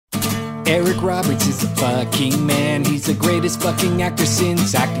Eric Roberts is a fucking man. He's the greatest fucking actor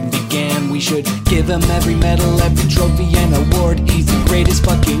since acting began. We should give him every medal, every trophy and award. He's the greatest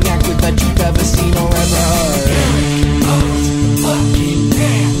fucking actor that you've ever seen or ever heard.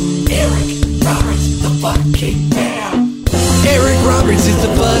 Eric Roberts, the fucking man. Eric Roberts is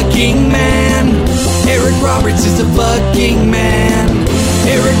the fucking man. Eric Roberts is the fucking man.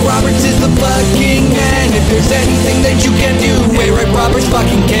 If there's anything that you can do, Eric Roberts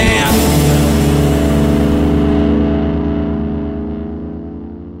fucking can.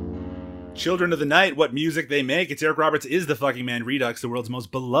 Children of the Night, what music they make. It's Eric Roberts is the fucking man Redux, the world's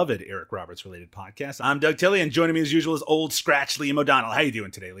most beloved Eric Roberts related podcast. I'm Doug Tilley, and joining me as usual is old scratch Liam O'Donnell. How you doing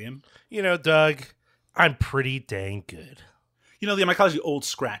today, Liam? You know, Doug, I'm pretty dang good. You know, Liam, I called you Old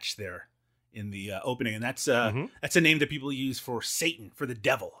Scratch there in the opening, and that's a name that people use for Satan, for the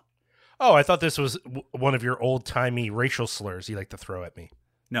devil. Oh, I thought this was one of your old-timey racial slurs you like to throw at me.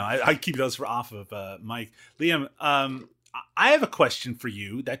 No, I keep those off of Mike. Liam, I have a question for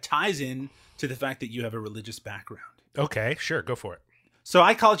you that ties in to the fact that you have a religious background. Okay, sure, go for it. So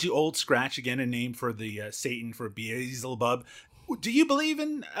I called you Old Scratch, again, a name for the Satan, for Beelzebub. Do you believe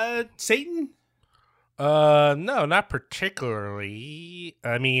in Satan? No, not particularly.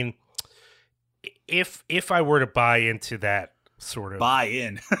 I mean, if I were to buy into that sort of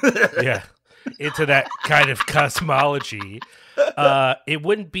yeah, into that kind of cosmology, it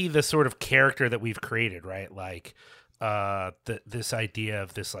wouldn't be the sort of character that we've created, right? Like this idea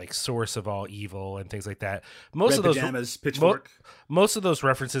of this like source of all evil and things like that. Most of those pitchfork. Most of those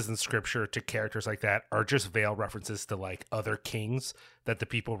references in scripture to characters like that are just veiled references to like other kings that the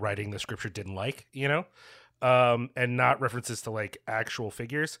people writing the scripture didn't like, you know, and not references to like actual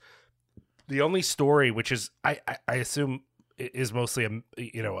figures. The only story, which is I assume is mostly a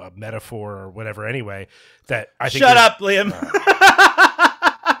metaphor or whatever. Anyway, that I think. Shut up, Liam.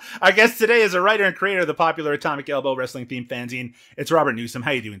 Our guest today is a writer and creator of the popular Atomic Elbow wrestling themed fanzine. It's Robert Newsom. How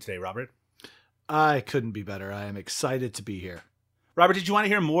are you doing today, Robert? I couldn't be better. I am excited to be here. Robert, did you want to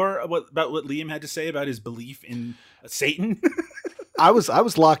hear more about what Liam had to say about his belief in Satan? I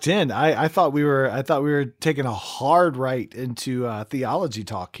was locked in. I thought we were taking a hard right into theology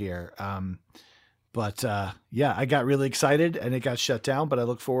talk here. But yeah, I got really excited and it got shut down. But I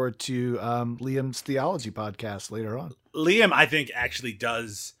look forward to Liam's theology podcast later on. Liam, I think, actually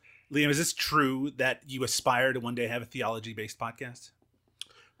does. Liam, is this true that you aspire to one day have a theology-based podcast?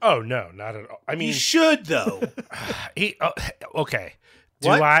 Oh, no, not at all. I mean, you should, though. Okay.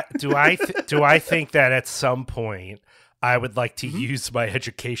 What? Do I think that at some point I would like to use my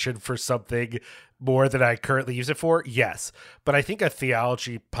education for something more than I currently use it for? Yes. But I think a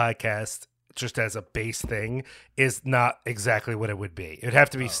theology podcast, just as a base thing, is not exactly what it would be. It'd have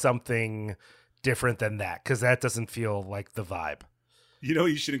to be something different than that, because that doesn't feel like the vibe. You know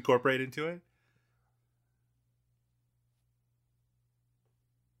what you should incorporate into it?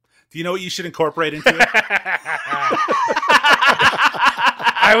 Do you know what you should incorporate into it?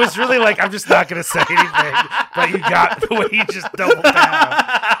 I was really like, I'm just not going to say anything, but you got the way you just doubled down.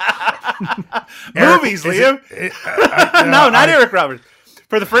 Movies, Liam. No, not Eric Roberts.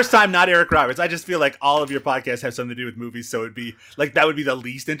 For the first time, not Eric Roberts. I just feel like all of your podcasts have something to do with movies, so it'd be like that would be the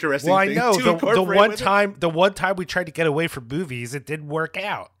least interesting thing. Well, I know the one time we tried to get away from movies, it didn't work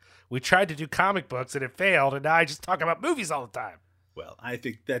out. We tried to do comic books and it failed, and now I just talk about movies all the time. Well, I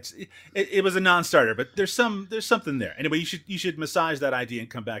think that's it was a non-starter, but there's something there. Anyway, you should massage that idea and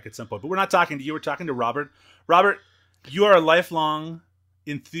come back at some point. But we're not talking to you. We're talking to Robert. Robert, you are a lifelong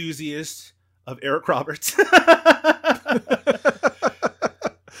enthusiast of Eric Roberts.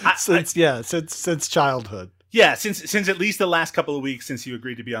 Since childhood. Yeah, since at least the last couple of weeks since you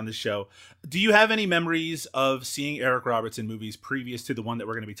agreed to be on the show. Do you have any memories of seeing Eric Roberts in movies previous to the one that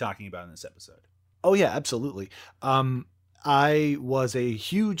we're going to be talking about in this episode? Oh yeah, absolutely. I was a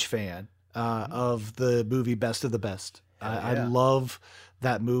huge fan of the movie Best of the Best. I love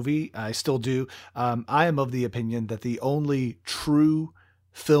that movie. I still do. I am of the opinion that the only true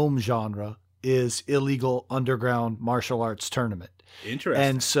film genre is illegal underground martial arts tournament. Interesting.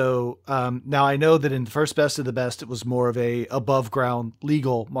 And so now I know that in the first Best of the Best, it was more of a above ground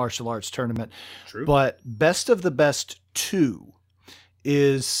legal martial arts tournament. True. But Best of the Best 2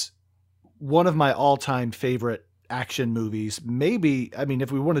 is one of my all-time favorite action movies. Maybe, I mean,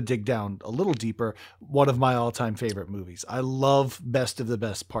 if we want to dig down a little deeper, one of my all-time favorite movies. I love Best of the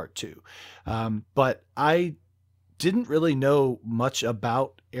Best Part 2. But I didn't really know much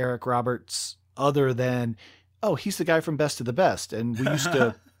about Eric Roberts other than, oh, he's the guy from Best of the Best. And we used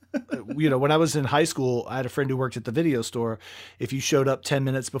to when I was in high school, I had a friend who worked at the video store. If you showed up 10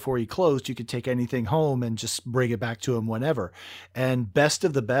 minutes before he closed, you could take anything home and just bring it back to him whenever. And Best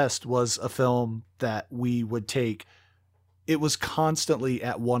of the Best was a film that we would take. It was constantly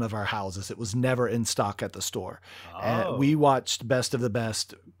at one of our houses. It was never in stock at the store. Oh. And we watched Best of the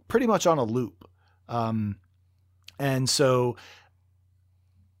Best pretty much on a loop. And so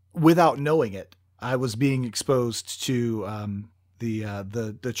without knowing it, I was being exposed to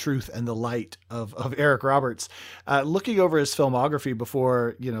the truth and the light of Eric Roberts. Looking over his filmography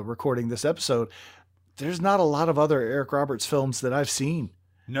before recording this episode, there's not a lot of other Eric Roberts films that I've seen.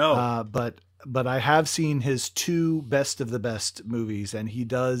 No, but I have seen his 2 Best of the Best movies, and he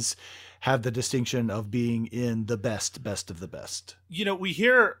does have the distinction of being in the best of the best. We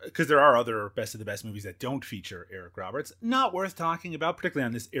hear, because there are other Best of the Best movies that don't feature Eric Roberts, not worth talking about, particularly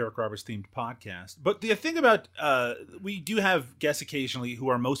on this Eric Roberts themed podcast. But the thing about, we do have guests occasionally who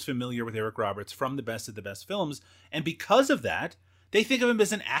are most familiar with Eric Roberts from the Best of the Best films. And because of that, they think of him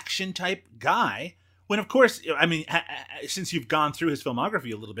as an action type guy. When, of course, I mean, since you've gone through his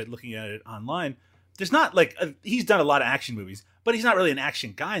filmography a little bit, looking at it online, there's not he's done a lot of action movies, but he's not really an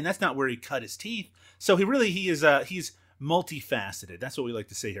action guy, and that's not where he cut his teeth. So he's multifaceted. That's what we like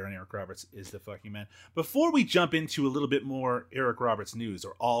to say here on Eric Roberts is the fucking man. Before we jump into a little bit more Eric Roberts news,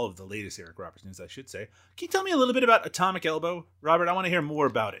 or all of the latest Eric Roberts news, I should say, can you tell me a little bit about Atomic Elbow, Robert? I want to hear more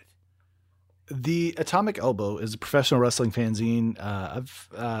about it. The Atomic Elbow is a professional wrestling fanzine.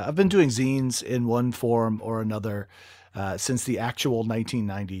 I've been doing zines in one form or another since the actual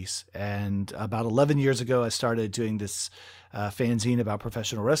 1990s. And about 11 years ago, I started doing this fanzine about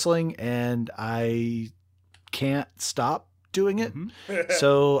professional wrestling, and I can't stop doing it. Mm-hmm.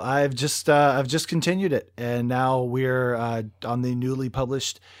 So I've just continued it, and now we're on the newly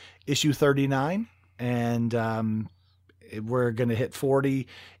published issue 39, and we're going to hit 40,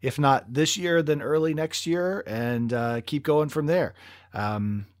 if not this year, then early next year, and keep going from there.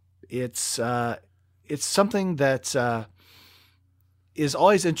 It's something that is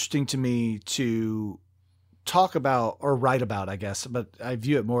always interesting to me to talk about or write about, I guess, but I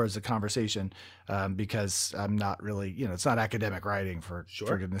view it more as a conversation because I'm not really, it's not academic writing for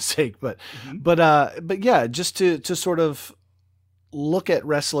goodness sake, but yeah, just to sort of look at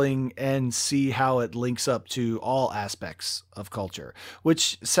wrestling and see how it links up to all aspects of culture,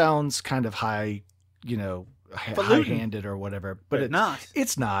 which sounds kind of high-handed or whatever, but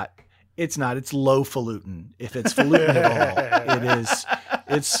it's not. It's low-falutin. If it's falutin at all,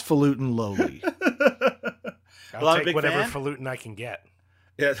 it's falutin lowly. I'll take whatever falutin I can get.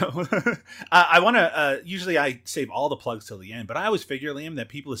 Yeah, I want to. Usually, I save all the plugs till the end, but I always figure, Liam, that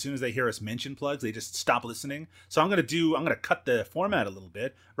people, as soon as they hear us mention plugs, they just stop listening. So I'm gonna cut the format a little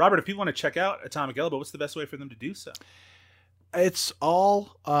bit. Robert, if people want to check out Atomic Elbow, what's the best way for them to do so? It's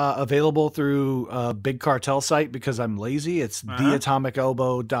all available through Big Cartel site because I'm lazy. It's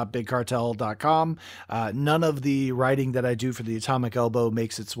theatomicelbow.bigcartel.com. None of the writing that I do for the Atomic Elbow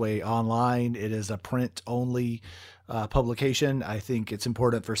makes its way online. It is a print only publication. I think it's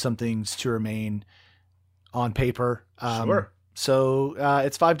important for some things to remain on paper. Sure. So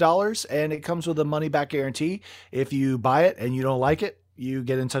it's $5 and it comes with a money back guarantee. If you buy it and you don't like it, you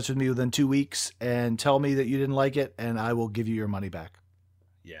get in touch with me within 2 weeks and tell me that you didn't like it, and I will give you your money back.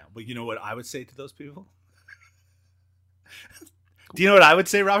 Yeah, but you know what I would say to those people? Do you know what I would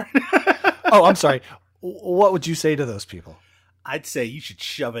say, Robert? Oh, I'm sorry. What would you say to those people? I'd say you should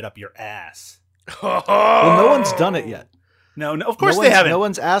shove it up your ass. Well, no one's done it yet. No, of course they haven't. No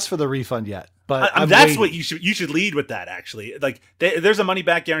one's asked for the refund yet. But that's what you should lead with that, actually. Like there's a money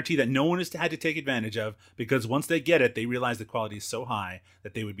back guarantee that no one has had to take advantage of, because once they get it, they realize the quality is so high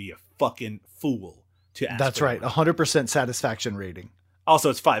that they would be a fucking fool to ask. That's right. 100% satisfaction rating. Also,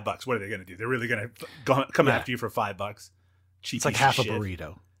 it's $5. What are they going to do? They're really going to come after you for $5? Cheap. It's like half a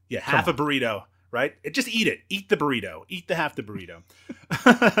burrito. Yeah, half a burrito, right? Just eat it. Eat the burrito. Eat the half the burrito.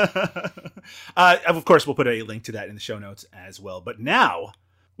 Of course, we'll put a link to that in the show notes as well. But now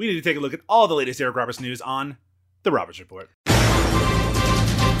we need to take a look at all the latest Eric Roberts news on The Roberts Report.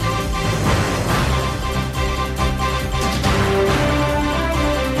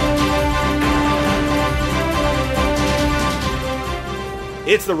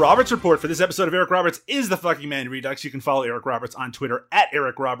 It's The Roberts Report for this episode of Eric Roberts is the Fucking Man Redux. You can follow Eric Roberts on Twitter at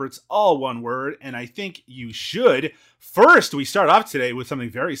Eric Roberts, all one word, and I think you should. First, we start off today with something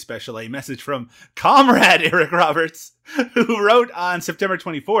very special, a message from Comrade Eric Roberts, who wrote on September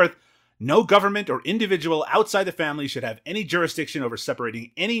 24th, No government or individual outside the family should have any jurisdiction over separating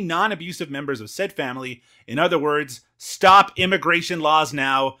any non-abusive members of said family. In other words, stop immigration laws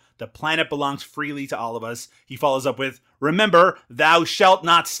now. The planet belongs freely to all of us. He follows up with, remember, thou shalt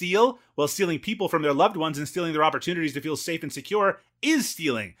not steal. Well, stealing people from their loved ones and stealing their opportunities to feel safe and secure is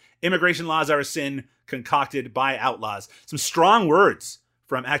stealing. Immigration laws are a sin concocted by outlaws. Some strong words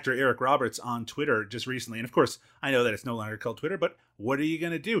from actor Eric Roberts on Twitter just recently. And of course, I know that it's no longer called Twitter, but what are you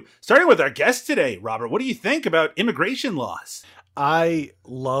going to do? Starting with our guest today, Robert, what do you think about immigration laws? I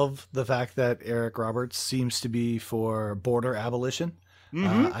love the fact that Eric Roberts seems to be for border abolition.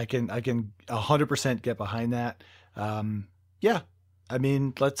 Mm-hmm. I can 100% get behind that. Yeah, I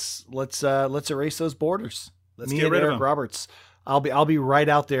mean, let's erase those borders. Let's Me get and rid of Eric them. Roberts. I'll be right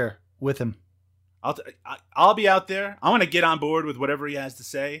out there with him. I'll be out there. I want to get on board with whatever he has to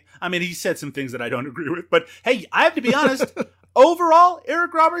say. I mean, he said some things that I don't agree with, but hey, I have to be honest. Overall,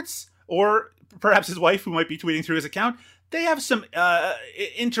 Eric Roberts, or perhaps his wife, who might be tweeting through his account, they have some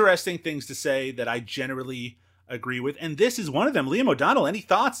interesting things to say that I generally agree with, and this is one of them. Liam O'Donnell, any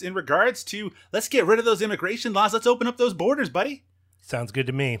thoughts in regards to let's get rid of those immigration laws? Let's open up those borders, buddy. Sounds good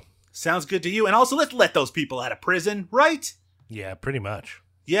to me. Sounds good to you. And also, let's let those people out of prison, right? Yeah, pretty much.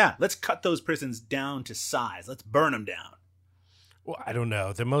 Yeah, let's cut those prisons down to size. Let's burn them down. Well, I don't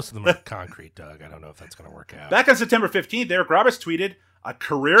know. Most of them are concrete, Doug. I don't know if that's going to work out. Back on September 15th, Eric Roberts tweeted, a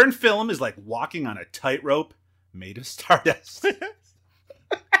career in film is like walking on a tightrope made of stardust.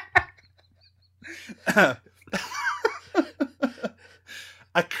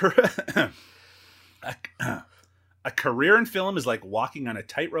 A career in film is like walking on a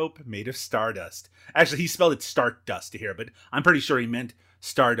tightrope made of stardust. Actually, he spelled it stardust here, but I'm pretty sure he meant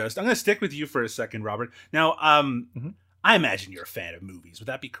stardust. I'm going to stick with you for a second, Robert. Now, I imagine you're a fan of movies. Would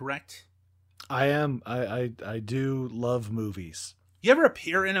that be correct? I am. I do love movies. You ever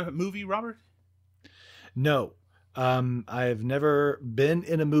appear in a movie, Robert? No. I've never been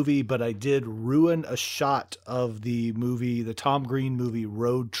in a movie, but I did ruin a shot of the Tom Green movie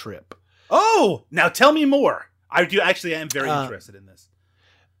Road Trip. Oh, now tell me more. I am very interested in this.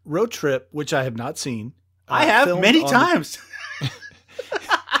 Road Trip, which I have not seen. I have many times.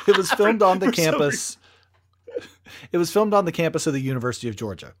 It was filmed on the campus. It was filmed on the campus of the University of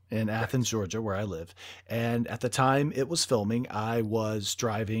Georgia in Athens, Georgia, where I live. And at the time it was filming, I was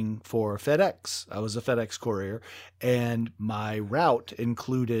driving for FedEx. I was a FedEx courier, and my route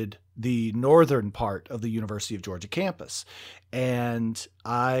included the northern part of the University of Georgia campus. And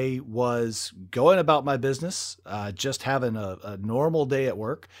I was going about my business, just having a normal day at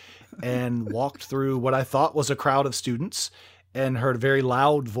work, and walked through what I thought was a crowd of students and heard a very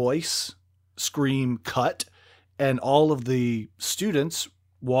loud voice scream, "Cut." And all of the students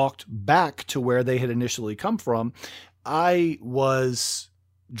walked back to where they had initially come from. I was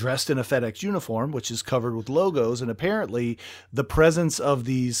dressed in a FedEx uniform, which is covered with logos. And apparently the presence of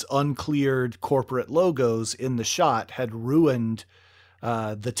these uncleared corporate logos in the shot had ruined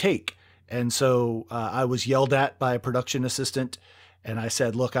the take. And so I was yelled at by a production assistant. And I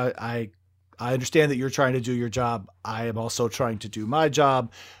said, look, I understand that you're trying to do your job. I am also trying to do my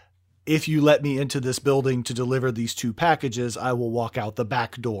job. If you let me into this building to deliver these 2 packages, I will walk out the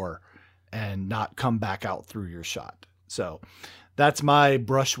back door and not come back out through your shot. So that's my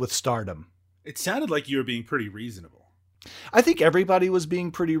brush with stardom. It sounded like you were being pretty reasonable. I think everybody was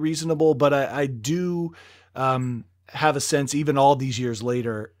being pretty reasonable, but I do have a sense, even all these years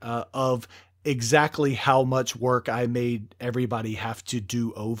later, of exactly how much work I made everybody have to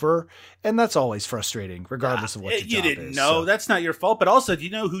do over. And that's always frustrating, regardless of what your job is. You didn't know. So. That's not your fault. But also, do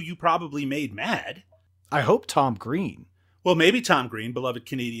you know who you probably made mad? I hope Tom Green. Well, maybe Tom Green, beloved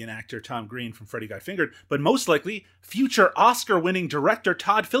Canadian actor Tom Green from Freddy Got Fingered, but most likely future Oscar-winning director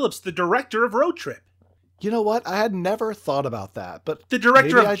Todd Phillips, the director of Road Trip. You know what? I had never thought about that. But the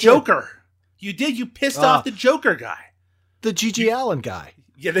director of Joker. You did. You pissed off the Joker guy. The G.G. Allen guy.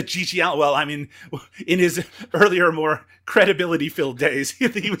 Yeah, the G.G. Allen. Well, I mean, in his earlier, more credibility-filled days,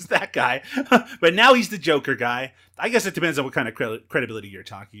 he was that guy. But now he's the Joker guy. I guess it depends on what kind of credibility you're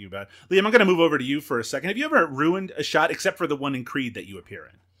talking about. Liam, I'm going to move over to you for a second. Have you ever ruined a shot, except for the one in Creed that you appear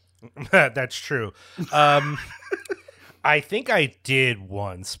in? That's true. I think I did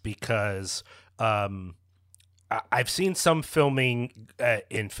once because I've seen some filming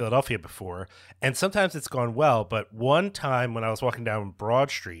in Philadelphia before, and sometimes it's gone well. But one time when I was walking down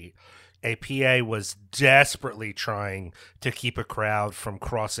Broad Street, a PA was desperately trying to keep a crowd from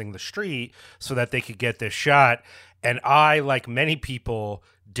crossing the street so that they could get this shot. And I, like many people,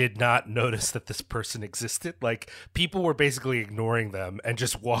 did not notice that this person existed. Like, people were basically ignoring them and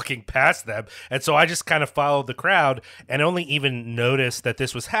just walking past them. And so I just kind of followed the crowd and only even noticed that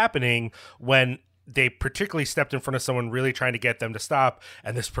this was happening when they particularly stepped in front of someone really trying to get them to stop,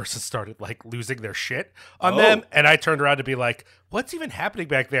 and this person started like losing their shit on them, and I turned around to be like, what's even happening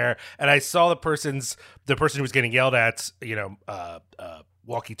back there? And I saw the person who was getting yelled at,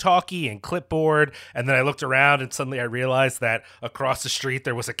 walkie-talkie and clipboard, and then I looked around and suddenly I realized that across the street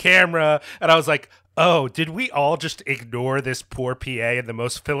there was a camera, and I was like, oh, did we all just ignore this poor PA in the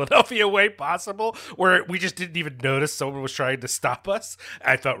most Philadelphia way possible, where we just didn't even notice someone was trying to stop us?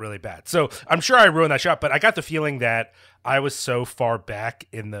 I felt really bad. So I'm sure I ruined that shot, but I got the feeling that I was so far back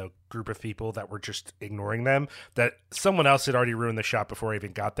in the group of people that were just ignoring them that someone else had already ruined the shot before I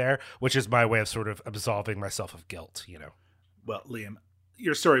even got there, which is my way of sort of absolving myself of guilt, Well, Liam,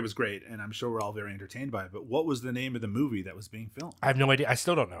 your story was great, and I'm sure we're all very entertained by it, but what was the name of the movie that was being filmed? I have no idea. I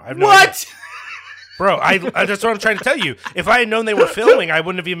still don't know. I have no idea. Bro, that's what I'm trying to tell you. If I had known they were filming, I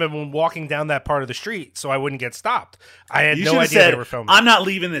wouldn't have even been walking down that part of the street, so I wouldn't get stopped. I had no idea they were filming. I'm not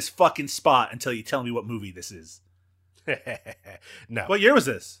leaving this fucking spot until you tell me what movie this is. No. What year was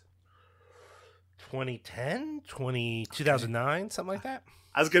this? 2010? 2009? Something like that?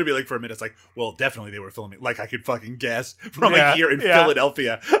 I was going to be like, for a minute, it's like, well, definitely they were filming. Like, I could fucking guess from here in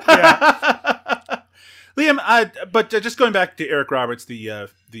Philadelphia. Yeah. Liam, but just going back to Eric Roberts, the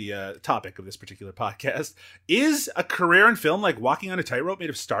topic of this particular podcast, is a career in film like walking on a tightrope made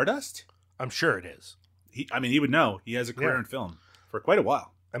of stardust? I'm sure it is. He would know. He has a career in film for quite a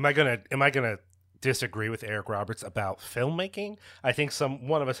while. Am I gonna disagree with Eric Roberts about filmmaking? I think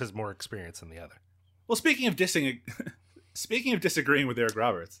one of us has more experience than the other. Well, speaking of disagreeing with Eric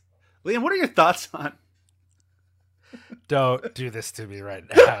Roberts, Liam, what are your thoughts on? Don't do this to me right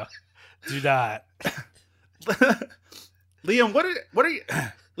now. Do not. Liam, what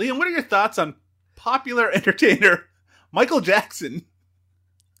are your thoughts on popular entertainer Michael Jackson?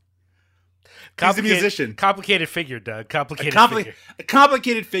 He's a musician. Complicated figure, Doug.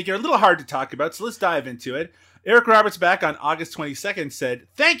 Complicated figure. A little hard to talk about, so let's dive into it. Eric Roberts, back on August 22nd, said,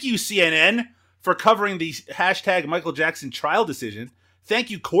 "Thank you, CNN, for covering the hashtag Michael Jackson trial decision. Thank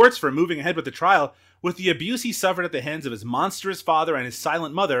you, courts, for moving ahead with the trial. With the abuse he suffered at the hands of his monstrous father and his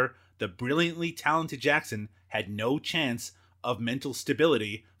silent mother, the brilliantly talented Jackson had no chance of mental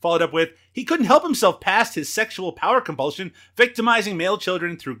stability." Followed up with, "He couldn't help himself past his sexual power compulsion, victimizing male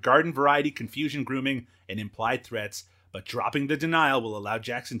children through garden variety confusion, grooming, and implied threats. But dropping the denial will allow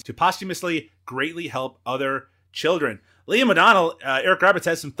Jackson to posthumously greatly help other children." Liam O'Donnell, Eric Roberts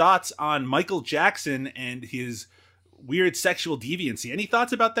has some thoughts on Michael Jackson and his weird sexual deviancy. Any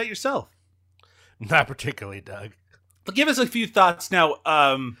thoughts about that yourself? Not particularly, Doug. But give us a few thoughts. Now,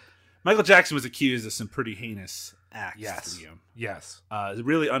 Michael Jackson was accused of some pretty heinous acts. Yes.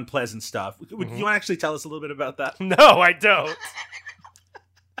 Really unpleasant stuff. Would you want to actually tell us a little bit about that? No, I don't.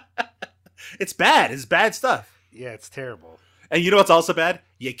 It's bad. It's bad stuff. Yeah, it's terrible. And you know what's also bad?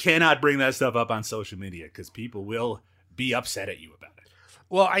 You cannot bring that stuff up on social media because people will be upset at you about it.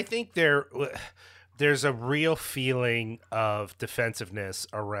 Well, I think there's a real feeling of defensiveness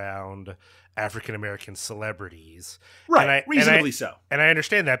around African-American celebrities. Right, reasonably so. And I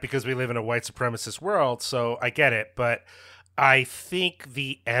understand that because we live in a white supremacist world, so I get it. But I think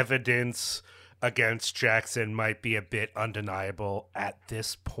the evidence against Jackson might be a bit undeniable at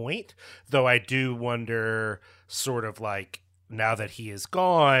this point, though I do wonder, sort of like, now that he is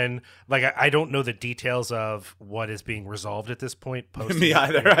gone, like I don't know the details of what is being resolved at this point. Me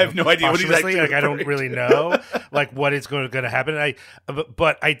either. I have no idea what he's actually like. I don't really know like what is going to happen.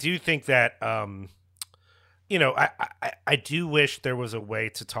 But I do think that I do wish there was a way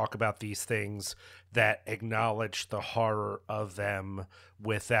to talk about these things that acknowledge the horror of them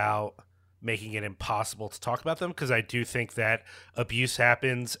without making it impossible to talk about them, because I do think that abuse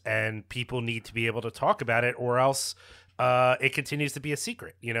happens and people need to be able to talk about it, or else it continues to be a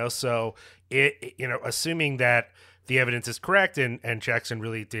secret, So assuming that the evidence is correct and Jackson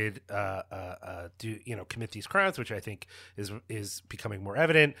really did commit these crimes, which I think is becoming more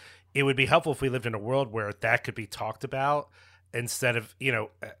evident, it would be helpful if we lived in a world where that could be talked about instead of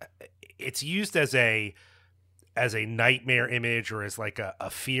it's used as a nightmare image or as like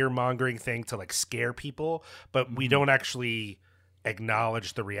a fear mongering thing to like scare people, but we don't actually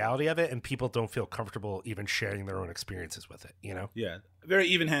acknowledge the reality of it, and people don't feel comfortable even sharing their own experiences with it, Yeah. Very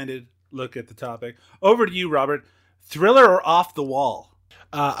even-handed look at the topic. Over to you, Robert. Thriller or Off the Wall?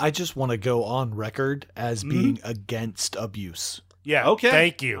 I just want to go on record as being against abuse. Yeah. Okay.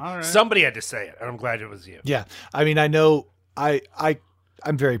 Thank you. All right. Somebody had to say it, and I'm glad it was you. Yeah. I mean, I know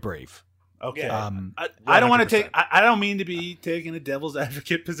I'm very brave. Okay. Yeah. I don't want to take. I don't mean to be taking a devil's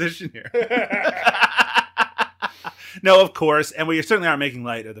advocate position here. No, of course, and we certainly aren't making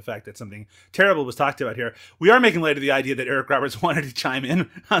light of the fact that something terrible was talked about here. We are making light of the idea that Eric Roberts wanted to chime in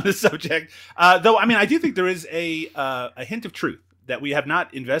on the subject. Though, I mean, I do think there is a hint of truth that we have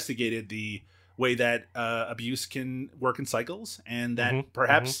not investigated the way that abuse can work in cycles, and that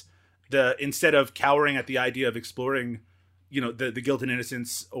perhaps instead of cowering at the idea of exploring, the guilt and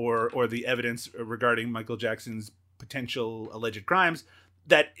innocence or the evidence regarding Michael Jackson's potential alleged crimes,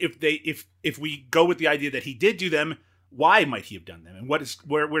 that if we go with the idea that he did do them, why might he have done them, and where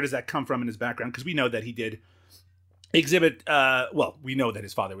does that come from in his background? Because we know that he did exhibit. We know that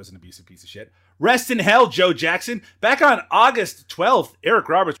his father was an abusive piece of shit. Rest in hell, Joe Jackson. Back on August 12th, Eric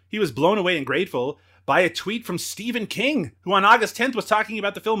Roberts, he was blown away and grateful by a tweet from Stephen King, who on August 10th was talking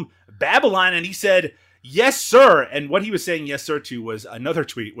about the film Babylon, and he said, "Yes, sir." And what he was saying yes, sir, to was another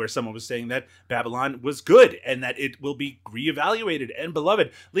tweet where someone was saying that Babylon was good and that it will be reevaluated and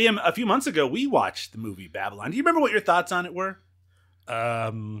beloved. Liam, a few months ago, we watched the movie Babylon. Do you remember what your thoughts on it were?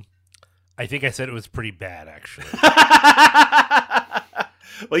 I think I said it was pretty bad, actually.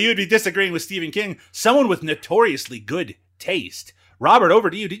 Well, you would be disagreeing with Stephen King, someone with notoriously good taste. Robert, over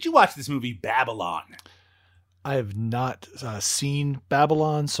to you. Did you watch this movie Babylon? I have not seen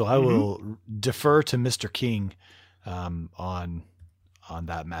Babylon, so I will defer to Mr. King on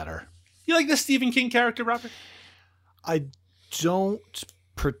that matter. You like the Stephen King character, Robert? I don't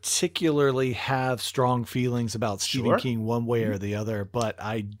particularly have strong feelings about Stephen King one way or the other, but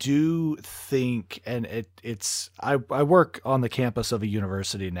I do think, and I work on the campus of a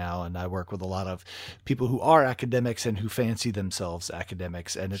university now, and I work with a lot of people who are academics and who fancy themselves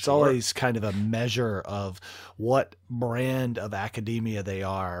academics, and it's always kind of a measure of what brand of academia they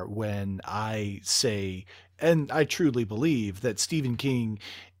are when I say, and I truly believe, that Stephen King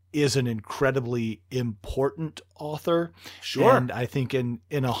is an incredibly important author. Sure. And I think in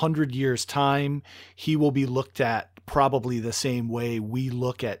 100 years' time, he will be looked at probably the same way we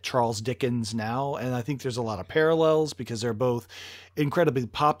look at Charles Dickens now. And I think there's a lot of parallels because they're both incredibly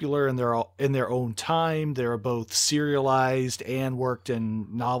popular in their own time. They were both serialized and worked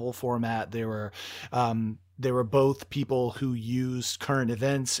in novel format. They were both people who used current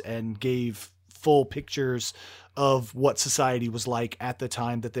events and gave full pictures of what society was like at the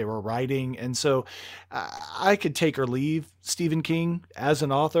time that they were writing. And so I could take or leave Stephen King as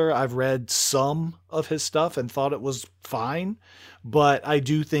an author. I've read some of his stuff and thought it was fine, but I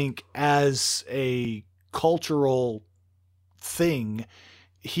do think as a cultural thing,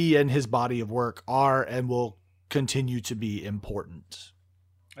 he and his body of work are and will continue to be important.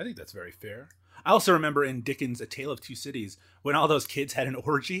 I think that's very fair. I also remember in Dickens' A Tale of Two Cities when all those kids had an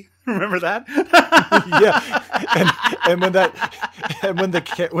orgy. Remember that? Yeah, and when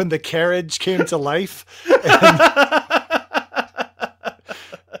the carriage came to life,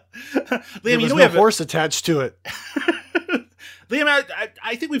 Liam, there was no horse attached to it. Liam,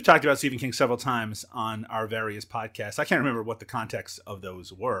 I think we've talked about Stephen King several times on our various podcasts. I can't remember what the context of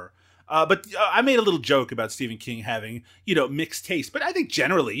those were. But I made a little joke about Stephen King having, mixed taste. But I think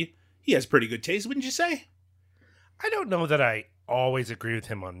generally he has pretty good taste, wouldn't you say? I don't know that I always agree with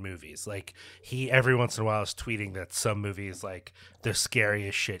him on movies. Like, he every once in a while is tweeting that some movies, like, the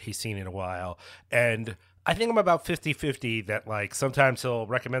scariest shit he's seen in a while. And I think I'm about 50-50 that, like, sometimes he'll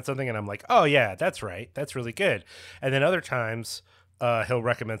recommend something and I'm like, oh, yeah, that's right. That's really good. And then other times he'll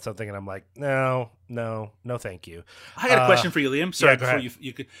recommend something and I'm like, no, thank you. I got a question for you, Liam. Sorry, before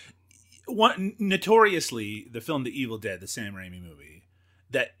you could. Notoriously, the film The Evil Dead, the Sam Raimi movie,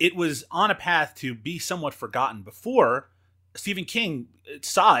 that it was on a path to be somewhat forgotten before Stephen King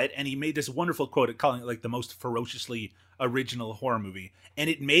saw it, and he made this wonderful quote calling it like the most ferociously original horror movie. And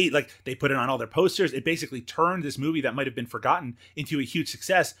it made, like, they put it on all their posters. It basically turned this movie that might have been forgotten into a huge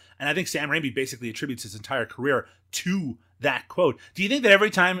success. And I think Sam Raimi basically attributes his entire career to that quote. Do you think that every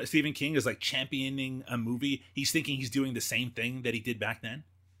time Stephen King is like championing a movie, he's thinking he's doing the same thing that he did back then?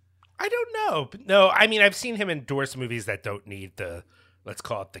 I don't know. No, I mean, I've seen him endorse movies that don't need the, let's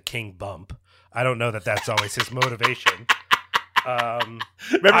call it the King bump. I don't know that that's always his motivation.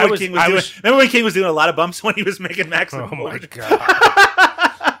 Remember when King was doing a lot of bumps when he was making Maximum? Oh my God.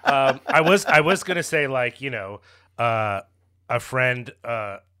 I was going to say, like, a friend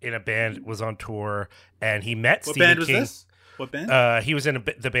in a band was on tour and he met Stephen King. What band? He was in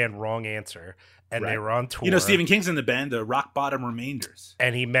the band Wrong Answer, and they were on tour. You know, Stephen King's in the band, the Rock Bottom Remainders.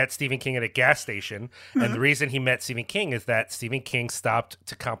 And he met Stephen King at a gas station. And the reason he met Stephen King is that Stephen King stopped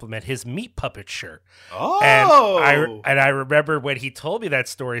to compliment his Meat Puppet shirt. Oh! And I remember when he told me that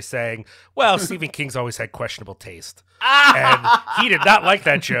story saying, well, Stephen King's always had questionable taste. And he did not like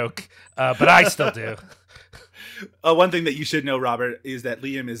that joke, but I still do. One thing that you should know, Robert, is that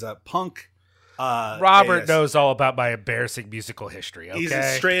Liam is a punk. Robert knows all about my embarrassing musical history. Okay? He's a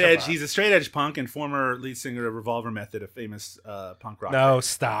straight edge. He's a straight edge punk and former lead singer of Revolver Method, a famous punk rock. No,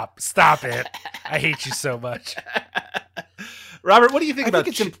 stop it! I hate you so much, Robert. What do you think about?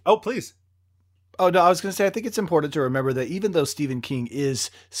 Oh, please. Oh no, I was going to say I think it's important to remember that even though Stephen King is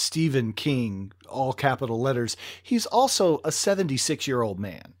Stephen King, all capital letters, he's also a 76-year-old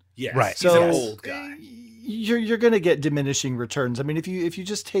man. Yes, right. He's an old guy. You're going to get diminishing returns. I mean, if you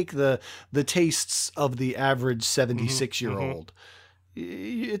just take the tastes of the average 76-year-old,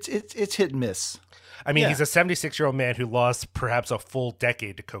 it's hit and miss. I mean, he's a 76-year-old man who lost perhaps a full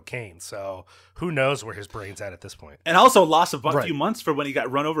decade to cocaine. So who knows where his brain's at this point? And also lost a few months for when he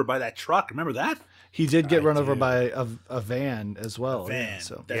got run over by that truck. Remember that? He did get run over by a van as well. A van. Yeah,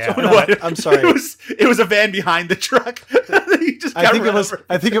 so. That's what it was. I'm sorry. It was a van behind the truck. He just got run over.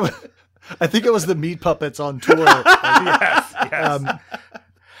 I think it was the Meat Puppets on tour. Yes.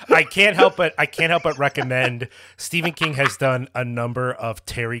 I can't help but recommend. Stephen King has done a number of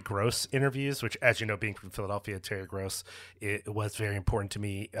Terry Gross interviews, which, as you know, being from Philadelphia, Terry Gross, it was very important to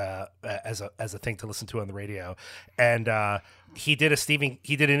me as a thing to listen to on the radio. And he did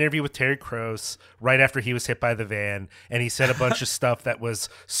an interview with Terry Gross right after he was hit by the van, and he said a bunch of stuff that was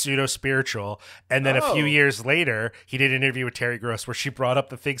pseudo spiritual. And then a few years later, he did an interview with Terry Gross where she brought up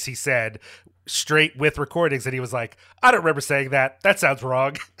the things he said straight with recordings, and he was like, I don't remember saying that. That sounds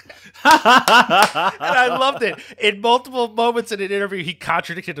wrong. And I loved it. In multiple moments in an interview, he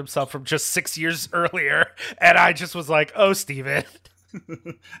contradicted himself from just 6 years earlier, and I just was like, oh, Steven.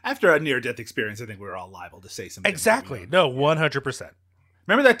 After a near-death experience, I think we were all liable to say something. Exactly. No, 100%.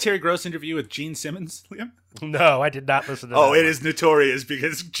 Remember that Terry Gross interview with Gene Simmons, Liam? No, I did not listen to that. Oh, it is notorious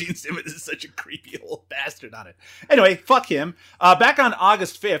because Gene Simmons is such a creepy old bastard on it. Anyway, fuck him. Back on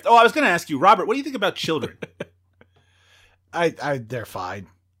August 5th. Oh, I was going to ask you, Robert, what do you think about children? They're fine.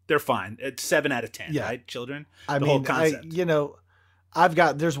 They're fine. It's 7 out of 10, right? Children? Whole concept.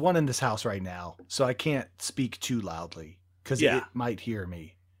 There's one in this house right now, so I can't speak too loudly because it might hear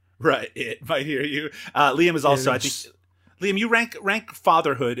me. Right. It might hear you. Liam is also, I think... Liam, you rank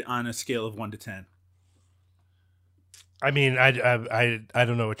fatherhood on a scale of 1 to 10. I mean, I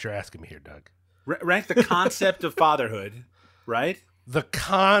don't know what you're asking me here, Doug. Rank the concept of fatherhood, right? The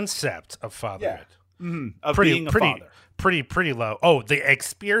concept of fatherhood. Yeah. Mm-hmm. Of being a father. Pretty low. Oh, the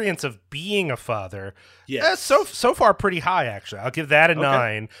experience of being a father. Yeah. So far pretty high, actually. I'll give that a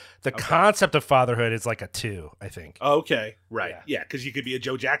 9. The concept of fatherhood is like a 2, I think. Okay. Right. Yeah, because you could be a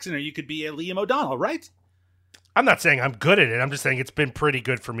Joe Jackson or you could be a Liam O'Donnell, right? I'm not saying I'm good at it. I'm just saying it's been pretty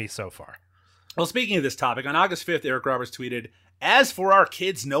good for me so far. Well, speaking of this topic, on August 5th, Eric Roberts tweeted, "As for our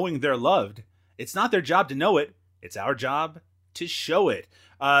kids knowing they're loved, it's not their job to know it. It's our job to show it."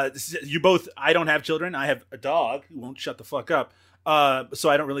 You both, I don't have children. I have a dog who won't shut the fuck up. So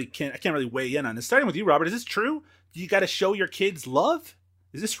I can't really weigh in on this. Starting with you, Robert, is this true? You got to show your kids love?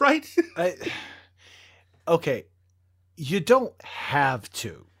 Is this right? Okay. You don't have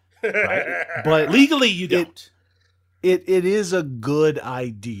to. Right? But legally you don't. It is a good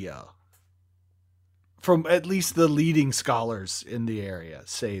idea. From at least the leading scholars in the area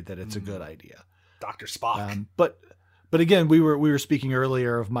say that it's a good idea. Dr. Spock. But again, we were speaking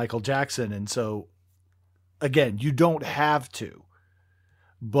earlier of Michael Jackson, and so again, you don't have to,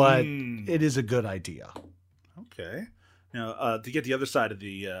 but it is a good idea. Okay. Now, to get the other side of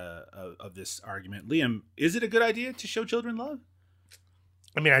the of this argument, Liam, is it a good idea to show children love?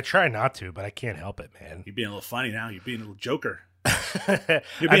 I mean, I try not to, but I can't help it, man. You're being a little funny now. You're being a little Joker.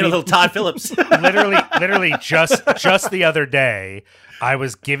 You're being a little Todd Phillips. literally, just the other day, I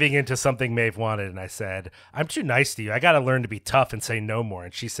was giving into something Maeve wanted, and I said, "I'm too nice to you. I got to learn to be tough and say no more."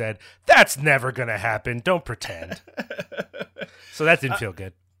 And she said, "That's never going to happen. Don't pretend." So that didn't feel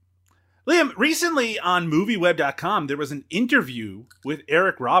good. Liam, recently on MovieWeb.com, there was an interview with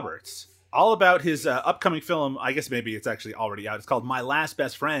Eric Roberts all about his upcoming film. I guess maybe it's actually already out. It's called My Last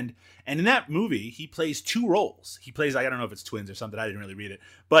Best Friend. And in that movie, he plays 2 roles. He plays, I don't know if it's twins or something. I didn't really read it.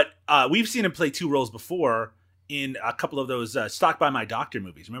 But we've seen him play 2 roles before in a couple of those Stalked by My Doctor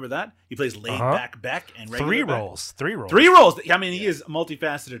movies. Remember that? He plays laid back Beck and regular 3 Beck. roles. 3 roles. 3 roles. I mean, he is a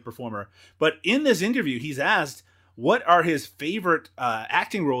multifaceted performer. But in this interview, he's asked, what are his favorite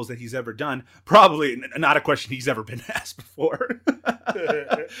acting roles that he's ever done. Probably not a question he's ever been asked before.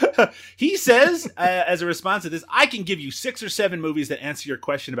 He says, as a response to this, I can give you 6 or 7 movies that answer your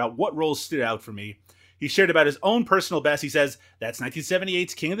question about what roles stood out for me. He shared about his own personal best. He says, that's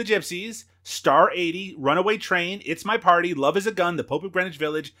 1978's King of the Gypsies, Star 80, Runaway Train, It's My Party, Love is a Gun, The Pope of Greenwich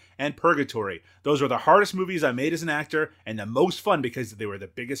Village, and Purgatory. Those were the hardest movies I made as an actor and the most fun because they were the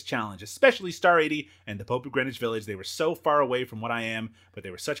biggest challenge, especially Star 80 and The Pope of Greenwich Village. They were so far away from what I am, but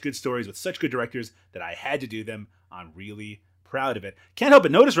they were such good stories with such good directors that I had to do them. I'm really proud of it. Can't help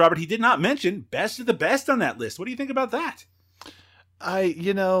but notice, Robert, he did not mention Best of the Best on that list. What do you think about that?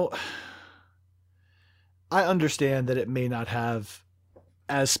 I understand that it may not have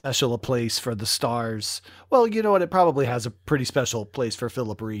as special a place for the stars. Well, you know what? It probably has a pretty special place for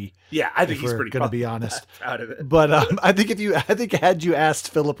Philip Ree. Yeah, I think he's pretty going to be honest. Proud of it. But I think had you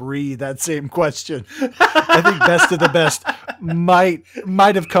asked Philip Ree that same question, I think Best of the Best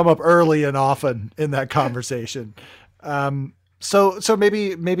might have come up early and often in that conversation. So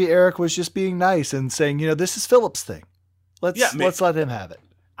maybe Eric was just being nice and saying, this is Philip's thing. Let's let him have it.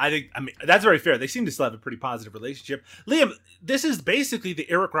 I mean, that's very fair. They seem to still have a pretty positive relationship. Liam, this is basically the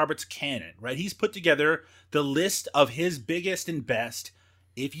Eric Roberts canon, right? He's put together the list of his biggest and best.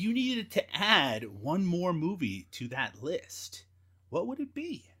 If you needed to add one more movie to that list, what would it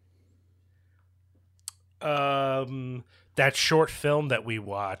be? That short film that we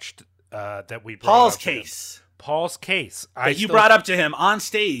watched, that we Paul's Case. Paul's Case. That you brought up to him on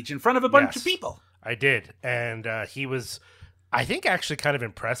stage in front of a bunch of people. I did. And he was, I think, actually kind of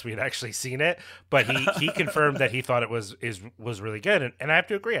impressed. We had actually seen it, but he confirmed that he thought it was really good. And I have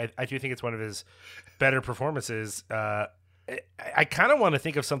to agree. I do think it's one of his better performances. I kind of want to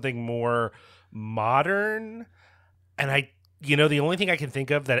think of something more modern. And the only thing I can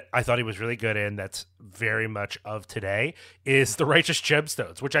think of that I thought he was really good in that's very much of today is The Righteous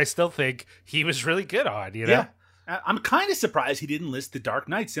Gemstones, which I still think he was really good on, Yeah. I'm kind of surprised he didn't list The Dark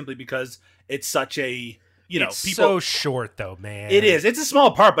Knight simply because it's such a... it's so short, though, man. It is. It's a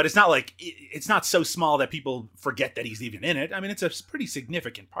small part, but it's not like it's not so small that people forget that he's even in it. I mean, it's a pretty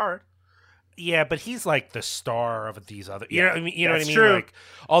significant part. Yeah, but he's like the star of these other. You know what I mean? True. Like,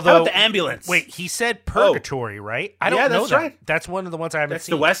 although, how about The Ambulance? Wait, he said Purgatory, right? I don't know that's that. Right. That's one of the ones I haven't seen. That's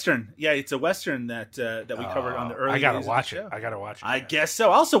the Western. Yeah, it's a Western that we covered on the early. I gotta days watch of the show. it. I gotta watch it. I guess so.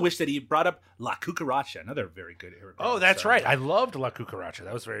 I also wish that he brought up La Cucaracha, another very good Eric Roberts. Oh, that's right. I loved La Cucaracha.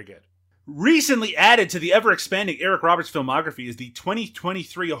 That was very good. Recently added to the ever-expanding Eric Roberts filmography is the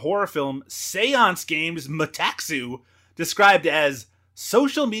 2023 horror film Seance Games Metaxu, described as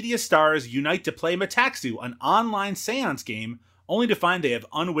social media stars unite to play Metaxu, an online seance game, only to find they have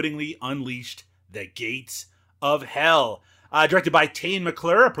unwittingly unleashed the gates of hell. Directed by Tane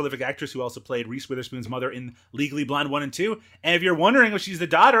McClure, a prolific actress who also played Reese Witherspoon's mother in Legally Blonde 1 and 2. And if you're wondering if she's the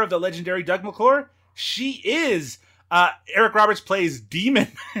daughter of the legendary Doug McClure, she is. Eric Roberts plays Demon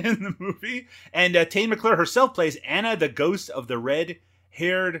in the movie, and Tane McClure herself plays Anna, the ghost of the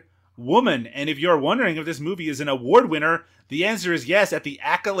red-haired woman. And if you're wondering if this movie is an award winner, the answer is yes. At the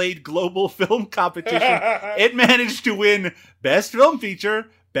Accolade Global Film Competition, it managed to win Best Film Feature,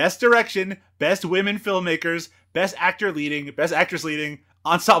 Best Direction, Best Women Filmmakers, Best Actor Leading, Best Actress Leading,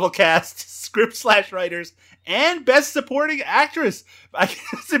 Ensemble Cast, Script/Writers, and Best Supporting Actress. I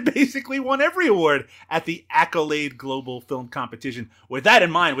guess it basically won every award at the Accolade Global Film Competition. With that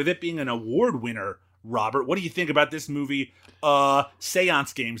in mind, with it being an award winner, Robert, what do you think about this movie,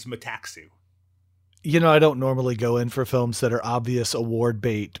 Seance Games Metaxu? I don't normally go in for films that are obvious award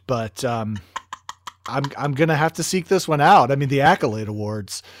bait, but I'm going to have to seek this one out. I mean, the Accolade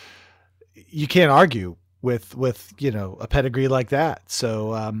Awards, you can't argue with a pedigree like that.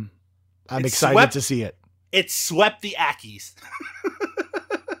 So I'm excited to see it. It swept the Ackies.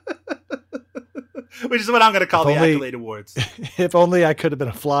 Which is what I'm going to call the Accolade Awards. If only I could have been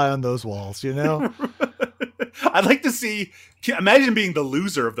a fly on those walls, I'd like to see, imagine being the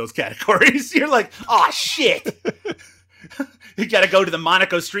loser of those categories. You're like, oh, shit. You got to go to the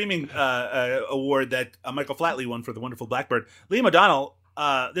Monaco Streaming Award that Michael Flatley won for The Wonderful Blackbird. Liam O'Donnell,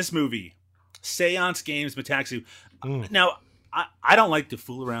 this movie, Seance Games Metaxu. Now, I don't like to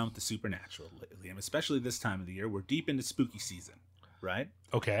fool around with the supernatural, Liam, especially this time of the year. We're deep into spooky season, right?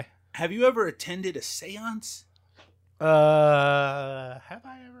 Okay. Have you ever attended a seance? Have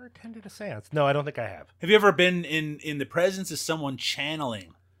I ever attended a seance? No, I don't think I have. Have you ever been in the presence of someone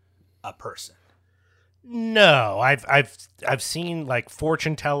channeling a person? No, I've seen like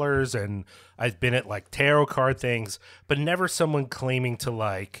fortune tellers, and I've been at like tarot card things, but never someone claiming to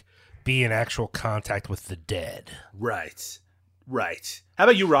like be in actual contact with the dead. Right. Right. How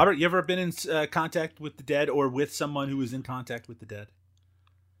about you, Robert? You ever been in contact with the dead or with someone who was in contact with the dead?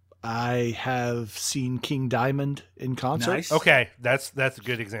 I have seen King Diamond in concert. Nice. Okay, that's a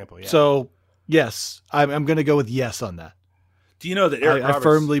good example. Yeah. So, yes, I'm going to go with yes on that. Do you know that Eric Roberts... I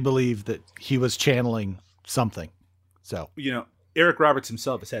firmly believe that he was channeling something. So, Eric Roberts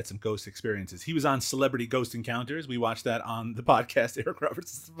himself has had some ghost experiences. He was on Celebrity Ghost Encounters. We watched that on the podcast. Eric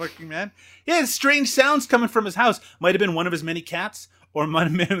Roberts is the fucking man. He had strange sounds coming from his house. Might have been one of his many cats or might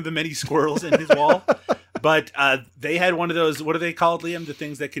have been one of the many squirrels in his wall. But they had one of those, what are they called, Liam? The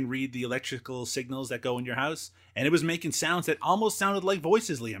things that can read the electrical signals that go in your house. And it was making sounds that almost sounded like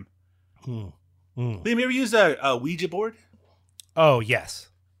voices, Liam. Liam, you ever used a Ouija board? Oh, yes.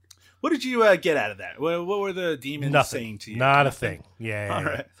 What did you get out of that? What were the demons saying to you? Not a thing. Yeah. All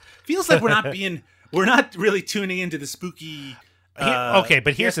right. Feels like we're not really tuning into the spooky.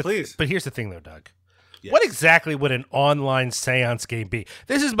 But here's the thing, though, Doug. Yes. What exactly would an online seance game be?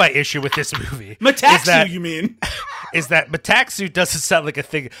 This is my issue with this movie. Metaxu, you mean? Is that Metaxu doesn't sound like a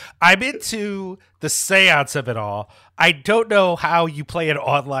thing. I'm into the seance of it all. I don't know how you play an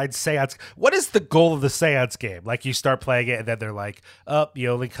online seance. What is the goal of the seance game? Like, you start playing it, and then they're like,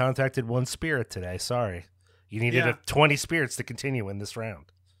 you only contacted one spirit today. Sorry. You needed 20 spirits to continue in this round.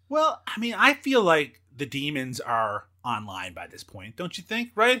 Well, I mean, I feel like the demons are online by this point, don't you think?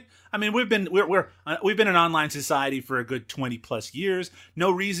 Right? I mean, we've been an online society for a good 20 plus years.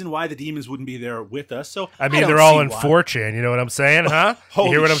 No reason why the demons wouldn't be there with us. So I mean, they're all in 4chan. You know what I'm saying, huh? You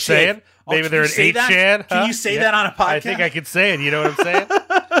hear what I'm saying? Maybe they're in 8chan. Can you say that on a podcast? I think I could say it. You know what I'm saying?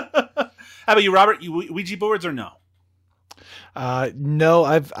 How about you, Robert? You Ouija boards or no? No,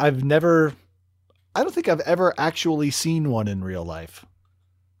 I've never. I don't think I've ever actually seen one in real life.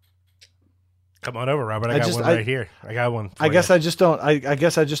 Come on over, Robert. I got one right here. I got one. I guess I just don't. I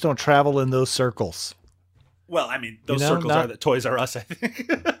guess I just don't travel in those circles. Well, I mean, those circles are the Toys R Us, I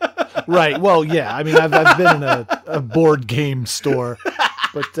think. Right. Well, yeah. I mean, I've been in a board game store,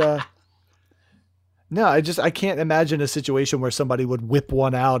 but no, I can't imagine a situation where somebody would whip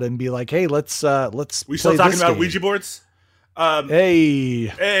one out and be like, "Hey, let's." We still talking about Ouija boards?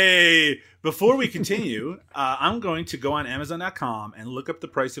 Hey. Before we continue, I'm going to go on Amazon.com and look up the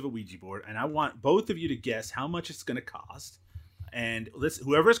price of a Ouija board, and I want both of you to guess how much it's going to cost. And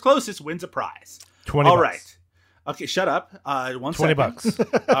whoever is closest wins a prize. $20. All right. Okay, shut up.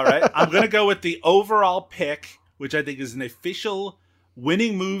 $20. All right. I'm going to go with the overall pick, which I think is an official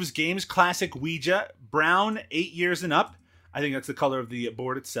Winning Moves Games Classic Ouija, brown, 8 years and up. I think that's the color of the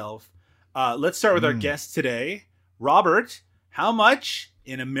board itself. Let's start with our guest today. Robert, how much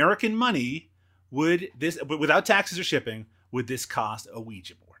in American money would this, without taxes or shipping, would this cost a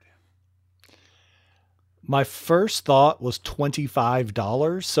Ouija board? My first thought was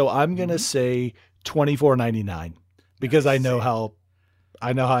 $25, so I'm gonna say $24.99 because I know how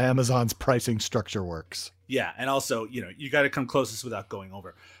Amazon's pricing structure works. Yeah, and also, you got to come closest without going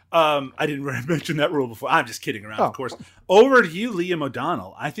over. I didn't mention that rule before. I'm just kidding around, of course. Over to you, Liam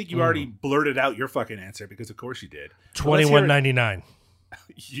O'Donnell. I think you already blurted out your fucking answer because, of course, you did. $21.99.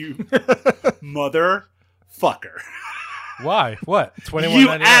 You motherfucker. Why? What?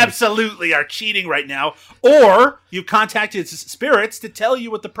 $21.99. You absolutely are cheating right now. Or you contacted spirits to tell you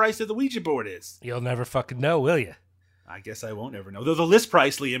what the price of the Ouija board is. You'll never fucking know, will you? I guess I won't ever know. Though the list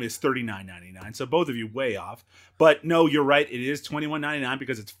price, Liam, is $39.99. So both of you way off. But no, you're right. It is $21.99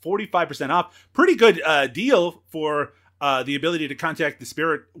 because it's 45% off. Pretty good deal for the ability to contact the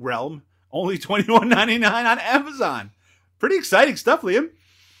spirit realm. Only $21.99 on Amazon. Pretty exciting stuff, Liam.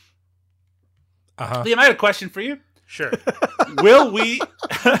 Liam, I had a question for you. Sure. Will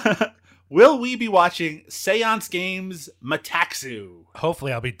we be watching Seance Games Metaxu?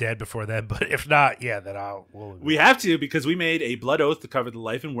 Hopefully I'll be dead before then, but if not, then we have to, because we made a blood oath to cover the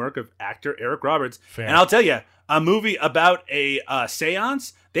life and work of actor Eric Roberts. Fair. And I'll tell you, a movie about a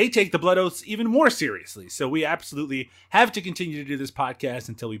seance, they take the blood oaths even more seriously. So we absolutely have to continue to do this podcast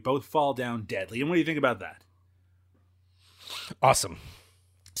until we both fall down deadly. And what do you think about that? Awesome.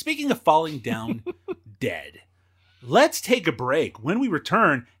 Speaking of falling down dead, let's take a break. When we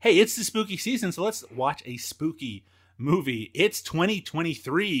return, hey, it's the spooky season, so let's watch a spooky movie. It's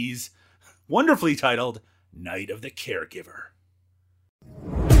 2023's wonderfully titled Night of the Caregiver.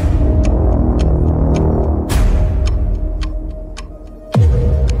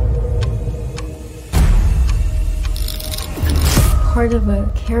 Part of a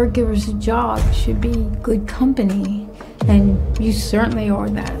caregiver's job should be good company, and you certainly are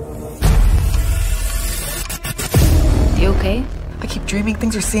that. You okay? I keep dreaming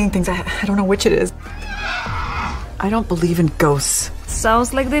things or seeing things. I don't know which it is. I don't believe in ghosts.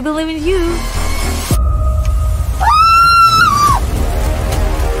 Sounds like they believe in you.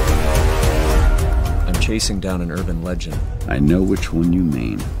 chasing down an urban legend. I know which one you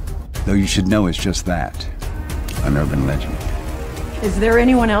mean. Though you should know it's just that. An urban legend. Is there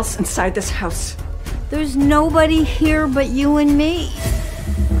anyone else inside this house? There's nobody here but you and me.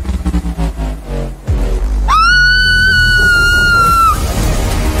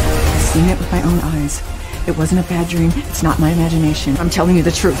 I've seen it with my own eyes. It wasn't a bad dream. It's not my imagination. I'm telling you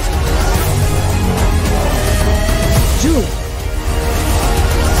the truth. Julie!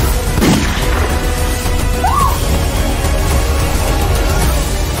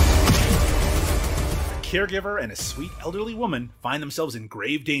 Caregiver and a sweet elderly woman find themselves in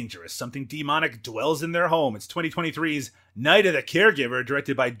grave danger as something demonic dwells in their home. It's 2023's Night of the Caregiver,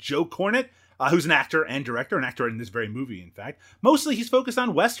 directed by Joe Cornett, who's an actor and director, an actor in this very movie, in fact. Mostly he's focused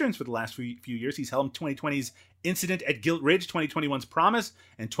on Westerns for the last few years. He's helmed 2020's Incident at Gilt Ridge, 2021's Promise,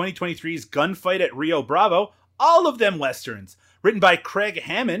 and 2023's Gunfight at Rio Bravo. All of them Westerns. Written by Craig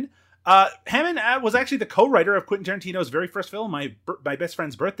Hammond. Hammond was actually the co-writer of Quentin Tarantino's very first film, My Best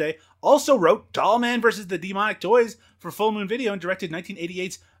Friend's Birthday. Also wrote Doll Man vs. the Demonic Toys for Full Moon Video and directed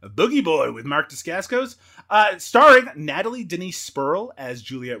 1988's Boogie Boy with Mark Dacascos, starring Natalie Denise Spurl as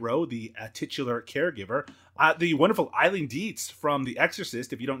Juliet Rowe, the titular caregiver. The wonderful Eileen Dietz from The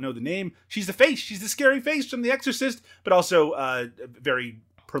Exorcist. If you don't know the name, she's the face. She's the scary face from The Exorcist, but also a very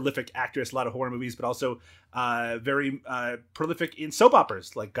prolific actress, a lot of horror movies, but also very prolific in soap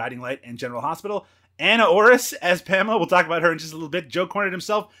operas like Guiding Light and General Hospital. Anna Orris as Pamela. We'll talk about her in just a little bit. Joe Cornett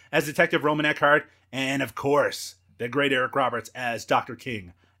himself as Detective Roman Eckhart. And of course, the great Eric Roberts as Dr.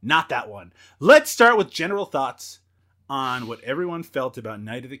 King. Not that one. Let's start with general thoughts on what everyone felt about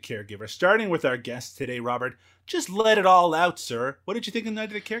Night of the Caregiver. Starting with our guest today, Robert. Just let it all out, sir. What did you think of Night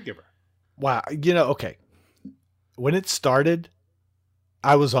of the Caregiver? Wow. Okay. When it started,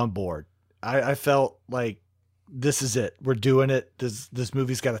 I was on board. I felt like this is it. We're doing it. This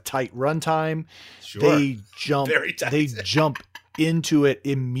movie's got a tight runtime. Sure. They jump. Very tight. They jump into it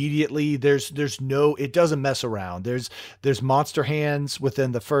immediately. There's no. It doesn't mess around. There's monster hands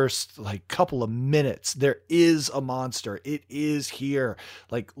within the first couple of minutes. There is a monster. It is here.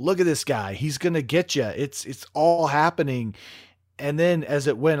 Look at this guy. He's gonna get you. It's all happening. And then as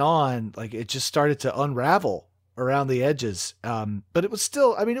it went on, it just started to unravel around the edges. But it was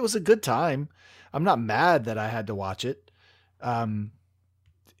still, it was a good time. I'm not mad that I had to watch it.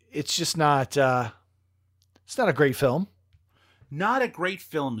 It's just not, it's not a great film. Not a great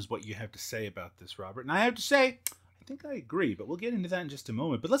film is what you have to say about this, Robert. And I have to say, I think I agree, but we'll get into that in just a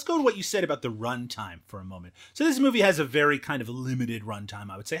moment. But let's go to what you said about the runtime for a moment. So this movie has a very kind of limited runtime,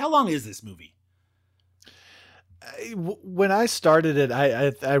 I would say. How long is this movie? When I started it,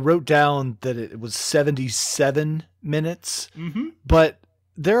 I wrote down that it was 77 minutes, but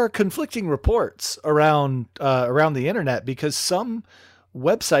there are conflicting reports around the internet because some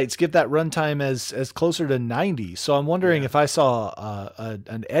websites give that runtime as closer to 90. So I'm wondering if I saw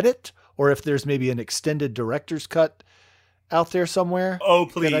an edit or if there's maybe an extended director's cut out there somewhere. Oh,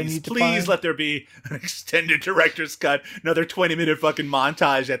 please let there be an extended director's cut. Another 20-minute fucking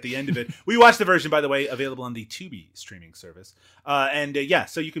montage at the end of it. We watched the version, by the way, available on the Tubi streaming service.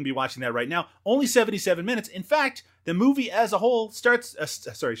 So you can be watching that right now. Only 77 minutes. In fact, the movie as a whole finishes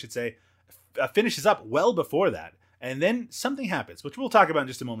up well before that. And then something happens, which we'll talk about in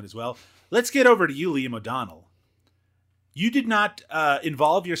just a moment as well. Let's get over to you, Liam O'Donnell. You did not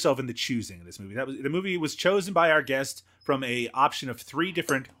involve yourself in the choosing of this movie. The movie was chosen by our guest from a option of 3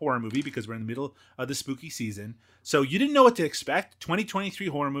 different horror movie because we're in the middle of the spooky season. So you didn't know what to expect. 2023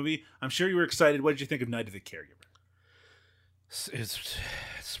 horror movie. I'm sure you were excited. What did you think of Night of the Caregiver? It's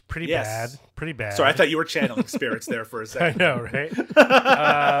pretty bad. Pretty bad. Sorry, I thought you were channeling spirits there for a second. I know, right?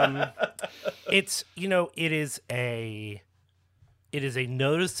 It is a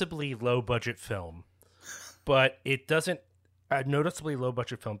noticeably low budget film. But a noticeably low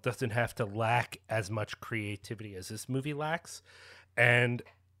budget film doesn't have to lack as much creativity as this movie lacks. And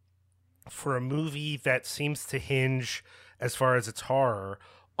for a movie that seems to hinge, as far as its horror,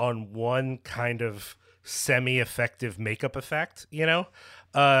 on one kind of semi-effective makeup effect,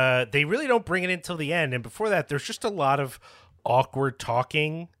 they really don't bring it in till the end. And before that, there's just a lot of awkward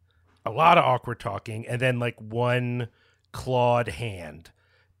talking, and then one clawed hand.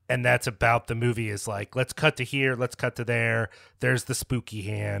 And that's about the movie is let's cut to here, let's cut to there. There's the spooky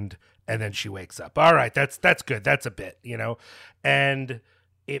hand. And then she wakes up. All right, that's good. That's a bit, And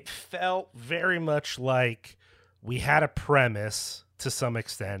it felt very much like we had a premise to some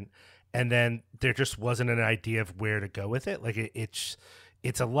extent. And then there just wasn't an idea of where to go with it. It's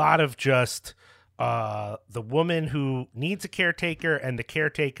a lot of just the woman who needs a caretaker and the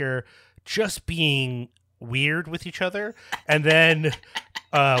caretaker just being weird with each other. And then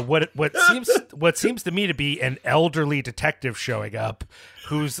What seems to me to be an elderly detective showing up,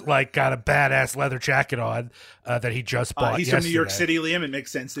 who's like got a badass leather jacket on that he just bought. He's yesterday. from New York City, Liam. It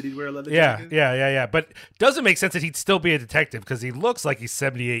makes sense that he'd wear a leather jacket. Yeah. But doesn't make sense that he'd still be a detective because he looks like he's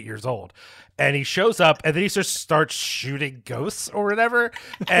 78 years old. And he shows up, and then he just starts shooting ghosts or whatever,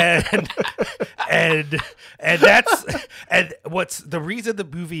 and what's the reason the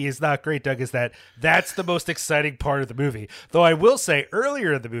movie is not great, Doug, is that's the most exciting part of the movie. Though I will say,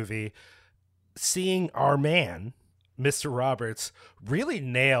 earlier in the movie, seeing our man, Mr. Roberts, really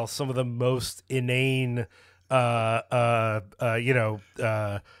nail some of the most inane, what Dialogue?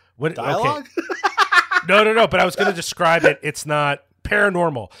 Okay. No. But I was going to describe it. It's not.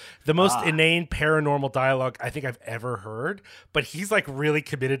 Paranormal, the most inane paranormal dialogue I think I've ever heard, but he's like really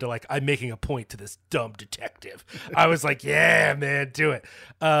committed to like, I'm making a point to this dumb detective. I was like, yeah, man, do it.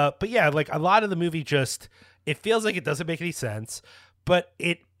 But yeah, like a lot of the movie just, it feels like it doesn't make any sense, but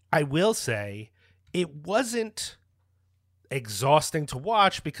I will say it wasn't exhausting to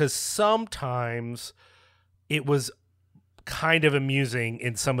watch because sometimes it was kind of amusing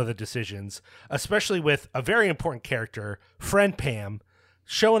in some of the decisions, especially with a very important character, friend Pam,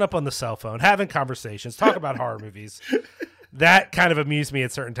 showing up on the cell phone, having conversations, talk about horror movies. That kind of amused me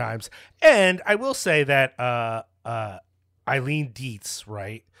at certain times. And I will say that Eileen Dietz,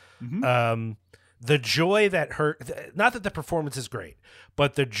 right? Mm-hmm. The joy that not that the performance is great,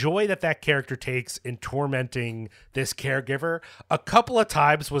 but the joy that character takes in tormenting this caregiver a couple of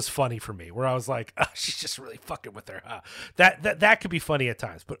times was funny for me, where I was like, oh, she's just really fucking with her. That could be funny at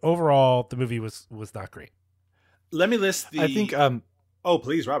times, but overall the movie was not great. Let me list the... I think... Oh,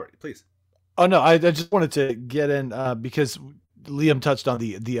 please, Robert, please. Oh, no, I just wanted to get in because Liam touched on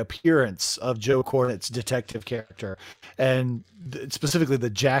the appearance of Joe Cornett's detective character and specifically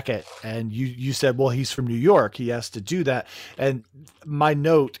the jacket. And you said, well, he's from New York. He has to do that. And my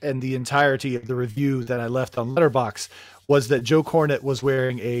note and the entirety of the review that I left on Letterboxd was that Joe Cornett was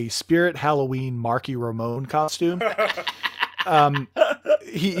wearing a Spirit Halloween Marky Ramone costume.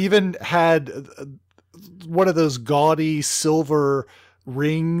 He even had one of those gaudy silver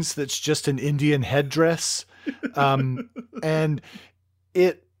rings that's just an Indian headdress. And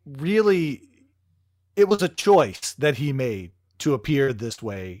it was a choice that he made to appear this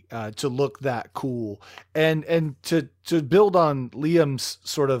way, to look that cool, and to build on Liam's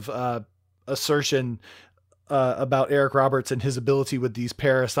sort of assertion about Eric Roberts and his ability with these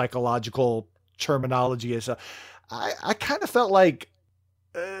parapsychological terminology and stuff. I kind of felt like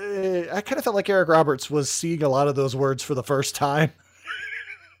Eric Roberts was seeing a lot of those words for the first time.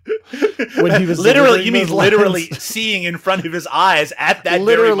 When he was literally, you mean literally seeing in front of his eyes at that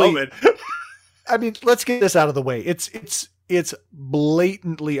very moment. I mean, let's get this out of the way. It's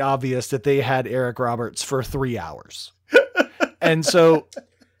blatantly obvious that they had Eric Roberts for 3 hours. And so,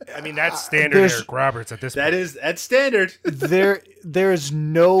 I mean, that's standard Eric Roberts at this point. That's standard. There's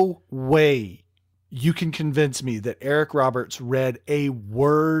no way you can convince me that Eric Roberts read a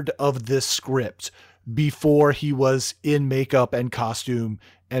word of this script before he was in makeup and costume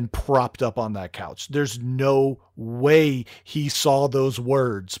and propped up on that couch. There's no way he saw those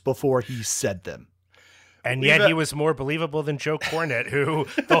words before he said them. And yet he was more believable than Joe Cornett, who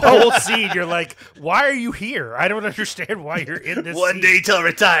the whole scene, you're like, why are you here? I don't understand why you're in this One scene. day till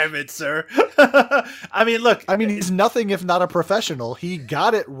retirement, sir. I mean, look. I mean, he's nothing if not a professional. He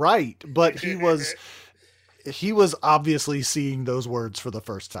got it right, but he was obviously seeing those words for the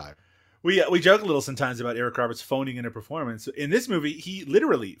first time. We joke a little sometimes about Eric Roberts phoning in a performance. In this movie, he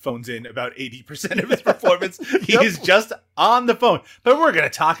literally phones in about 80% of his performance. He is just on the phone. But we're going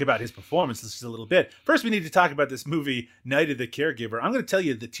to talk about his performance just a little bit. First, we need to talk about this movie, Night of the Caregiver. I'm going to tell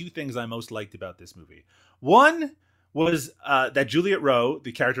you the two things I most liked about this movie. One was that Juliette Rowe,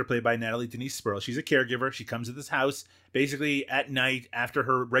 the character played by Natalie Denise Spurl, she's a caregiver. She comes to this house basically at night after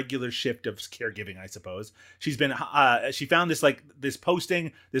her regular shift of caregiving, I suppose. She's been, she found this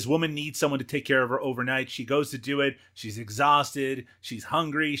posting. This woman needs someone to take care of her overnight. She goes to do it. She's exhausted. She's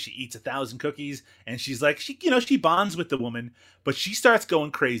hungry. She eats 1,000 cookies. And she's like, she bonds with the woman, but she starts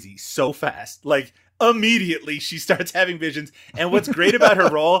going crazy so fast. Like, immediately she starts having visions. And what's great about her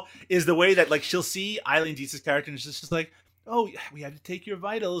role is the way that like she'll see Eileen Dietz's character and she's just like, oh, we had to take your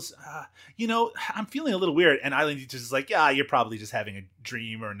vitals. I'm feeling a little weird. And Eileen Dietz is like, yeah, you're probably just having a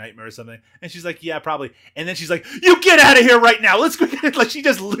dream or a nightmare or something. And she's like, yeah, probably. And then she's like, you get out of here right now. Let's go get it. Like she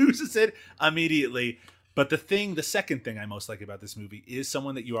just loses it immediately. But the second thing I most like about this movie is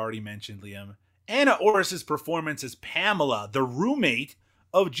someone that you already mentioned, Liam. Anna Orris's performance as Pamela, the roommate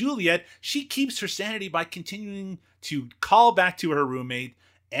of Juliette. She keeps her sanity by continuing to call back to her roommate,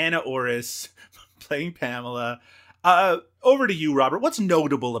 Anna Orris, playing Pamela. over to you, Robert. What's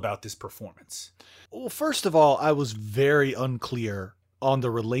notable about this performance? Well, first of all, I was very unclear on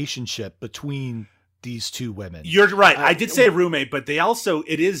the relationship between these two women. You're right. I did say roommate, but they also,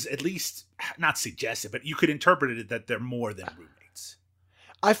 it is at least not suggestive, but you could interpret it that they're more than roommates.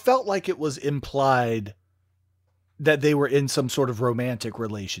 I felt like it was implied that they were in some sort of romantic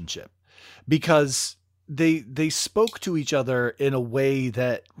relationship because they spoke to each other in a way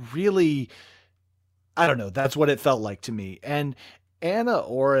that really, I don't know, that's what it felt like to me. And Anna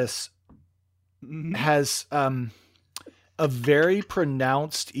Orris has a very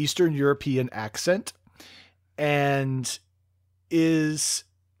pronounced Eastern European accent and is,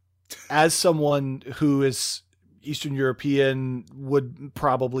 as someone who is Eastern European would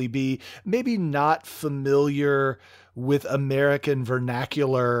probably be, maybe not familiar with American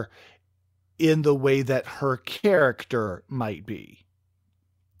vernacular in the way that her character might be.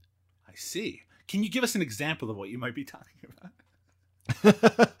 I see. Can you give us an example of what you might be talking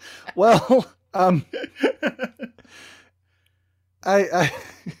about? Well, I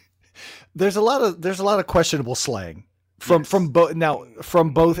there's a lot of questionable slang from both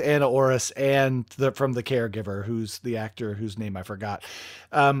Anna Orris and from the caregiver, who's the actor whose name I forgot.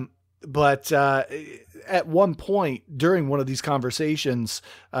 But at one point during one of these conversations,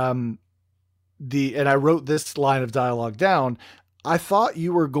 and I wrote this line of dialogue down, I thought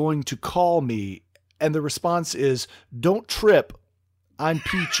you were going to call me. And the response is, don't trip. I'm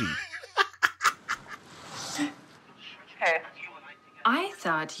peachy. I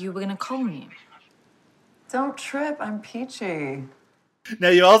thought you were going to call me. Don't trip. I'm peachy. Now,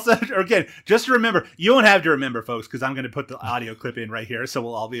 you also, again, just remember, you don't have to remember, folks, because I'm going to put the audio clip in right here, so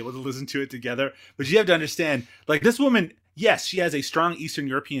we'll all be able to listen to it together. But you have to understand, like, this woman, yes, she has a strong Eastern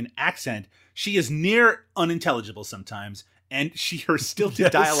European accent. She is near unintelligible sometimes, and her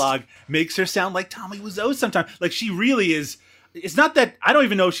stilted dialogue makes her sound like Tommy Wiseau sometimes. Like, she really is. It's not that, I don't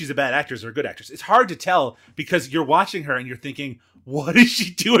even know if she's a bad actress or a good actress. It's hard to tell because you're watching her and you're thinking, what is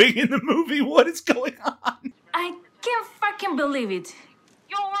she doing in the movie? What is going on? I can't fucking believe it.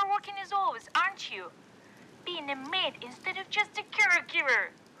 You're overworking as always, aren't you? Being a maid instead of just a caregiver.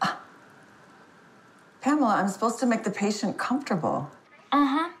 Pamela, I'm supposed to make the patient comfortable.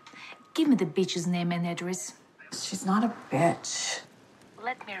 Uh-huh. Give me the bitch's name and address. She's not a bitch.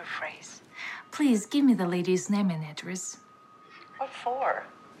 Let me rephrase. Please give me the lady's name and address. What for?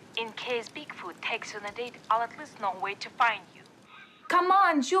 In case Bigfoot takes you on a date, I'll at least know where to find you. Come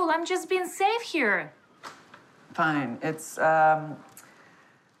on, Jewel, I'm just being safe here. Fine. It's,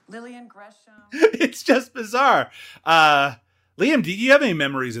 Lillian Gresham. It's just bizarre. Liam, do you have any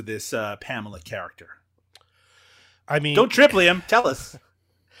memories of this Pamela character? I mean, don't trip, Liam. Tell us.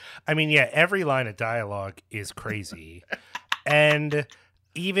 I mean, yeah, every line of dialogue is crazy. And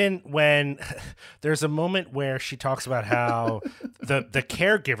even when there's a moment where she talks about how the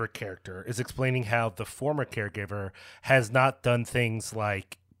caregiver character is explaining how the former caregiver has not done things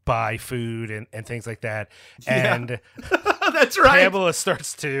like buy food and things like that. And that's right. Pamela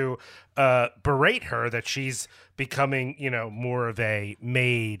starts to berate her that she's becoming, more of a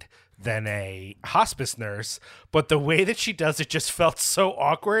maid than a hospice nurse, but the way that she does it just felt so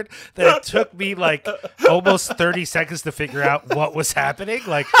awkward that it took me like almost 30 seconds to figure out what was happening.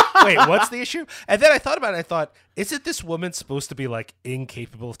 Like, wait, what's the issue? And then I thought about it. I thought, isn't this woman supposed to be like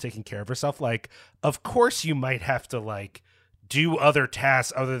incapable of taking care of herself? Like, of course you might have to like do other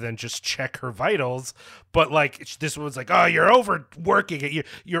tasks other than just check her vitals, but like this woman's like, oh, you're overworking it,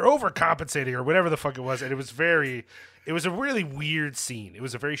 you're overcompensating, or whatever the fuck it was. And it was a really weird scene. It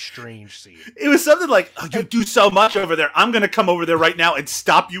was a very strange scene. It was something like, oh, you do so much over there, I'm gonna come over there right now and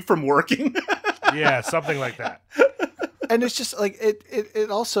stop you from working. Yeah, something like that. And it's just like it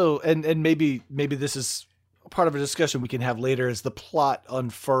also, and maybe this is part of a discussion we can have later as the plot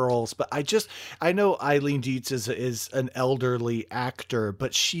unfurls, but I know Eileen Dietz is an elderly actor,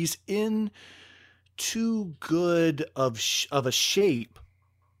 but she's in too good of a shape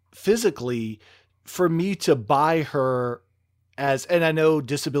physically for me to buy her as, and I know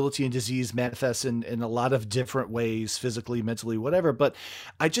disability and disease manifests in a lot of different ways, physically, mentally, whatever, but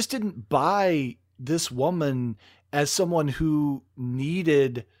I just didn't buy this woman as someone who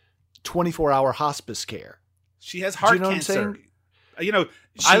needed 24-hour hospice care. She has heart cancer. Eileen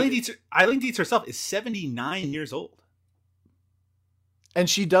Dietz herself is 79 years old. And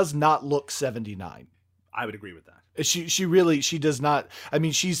she does not look 79. I would agree with that. She does not. I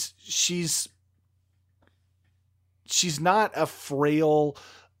mean, she's not a frail,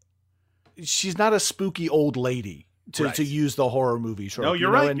 she's not a spooky old lady to use the horror movie trope. No,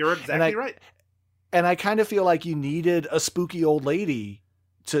 you're right. You're exactly right. And I kind of feel like you needed a spooky old lady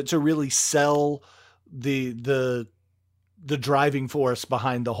to really sell the the driving force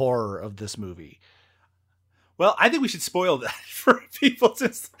behind the horror of this movie. Well, I think we should spoil that for people,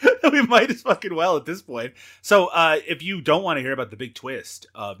 since we might as fucking well at this point. So if you don't want to hear about the big twist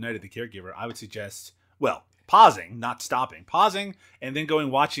of Night of the Caregiver, I would suggest, well, pausing, not stopping, pausing, and then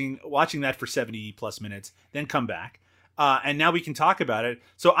going watching that for 70 plus minutes, then come back. And now we can talk about it.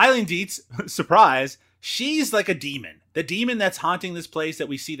 So Eileen Dietz, surprise, she's like a demon. The demon that's haunting this place that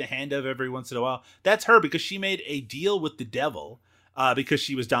we see the hand of every once in a while, that's her, because she made a deal with the devil because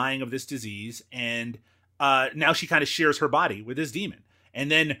she was dying of this disease, and now she kind of shares her body with this demon. And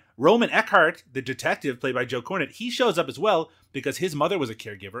then Roman Eckhart, the detective played by Joe Cornett, he shows up as well because his mother was a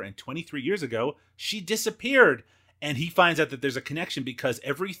caregiver, and 23 years ago, she disappeared. And he finds out that there's a connection because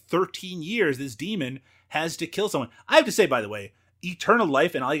every 13 years, this demon has to kill someone. I have to say, by the way, eternal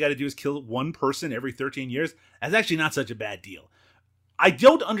life and all you got to do is kill one person every 13 years, that's actually not such a bad deal. I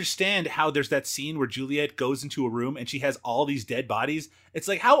don't understand how there's that scene where Juliet goes into a room and she has all these dead bodies. It's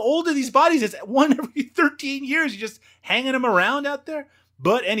like, how old are these bodies? It's one every 13 years. You're just hanging them around out there.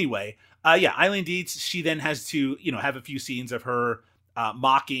 But anyway, Eileen Dietz, she then has to, have a few scenes of her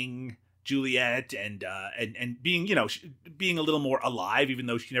mocking Juliet and being, being a little more alive, even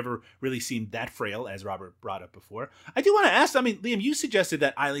though she never really seemed that frail, as Robert brought up before. I do want to ask, Liam, you suggested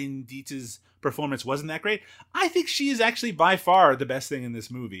that Eileen Dietz's performance wasn't that great. I think she is actually by far the best thing in this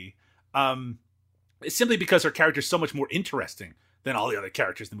movie. Simply because her character is so much more interesting than all the other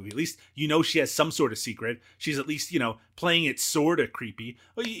characters in the movie. At least, she has some sort of secret. She's at least, playing it sort of creepy.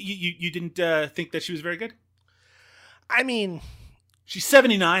 Well, you didn't think that she was very good? I mean, she's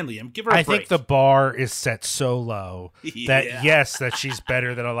 79, Liam. Give her a break. I think the bar is set so low that, yes, that she's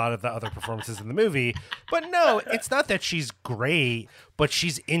better than a lot of the other performances in the movie. But no, it's not that she's great, but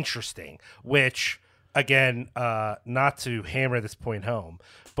she's interesting, which, again, not to hammer this point home,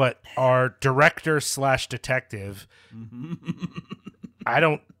 but our director/detective, I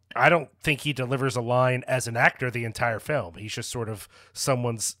don't think he delivers a line as an actor the entire film. He's just sort of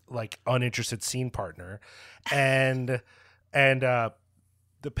someone's like uninterested scene partner. And the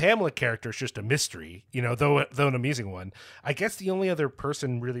Pamela character is just a mystery, though an amusing one. I guess the only other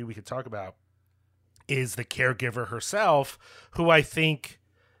person really we could talk about is the caregiver herself, who I think,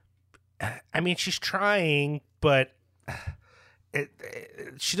 she's trying, but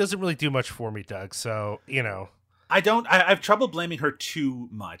she doesn't really do much for me, Doug. So, I have trouble blaming her too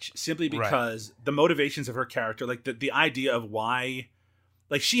much, simply because the motivations of her character, like the idea of why,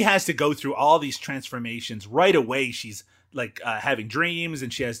 like, she has to go through all these transformations right away. She's like having dreams,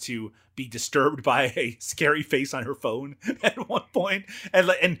 and she has to be disturbed by a scary face on her phone at one point.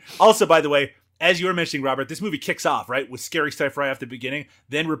 And also, by the way, as you were mentioning, Robert, this movie kicks off, right, with scary stuff right off the beginning,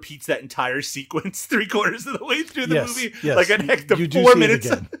 then repeats that entire sequence 3/4 of the way through the movie. Yes. Like an extra 4 minutes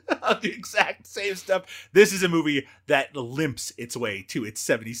of the exact same stuff. This is a movie that limps its way to its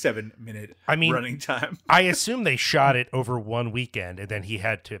 77-minute running time. I assume they shot it over one weekend, and then he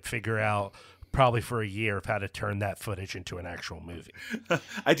had to figure out probably for a year of how to turn that footage into an actual movie.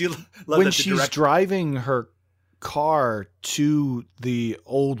 I do love when she's driving her car to the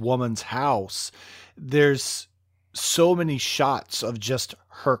old woman's house, there's so many shots of just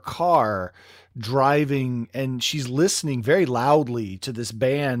her car driving, and she's listening very loudly to this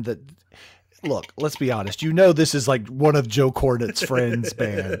band that, look, let's be honest, this is like one of Joe Cornett's friends'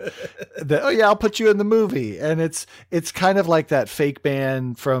 band. That, oh yeah, I'll put you in the movie. And it's kind of like that fake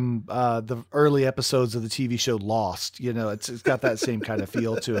band from the early episodes of the TV show Lost. It's got that same kind of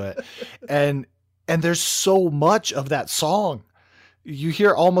feel to it. And there's so much of that song. You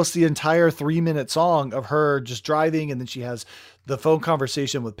hear almost the entire 3-minute song of her just driving, and then she has the phone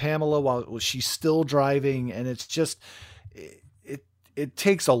conversation with Pamela while she's still driving, and it's just it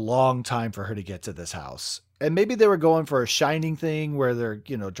takes a long time for her to get to this house. And maybe they were going for a Shining thing where they're,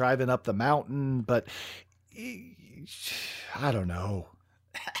 driving up the mountain, but I don't know.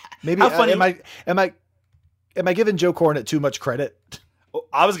 Maybe am I giving Joe Cornett too much credit?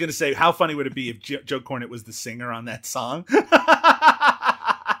 I was going to say, how funny would it be if Joe Cornett was the singer on that song?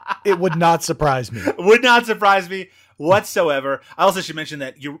 It would not surprise me. Would not surprise me whatsoever. I also should mention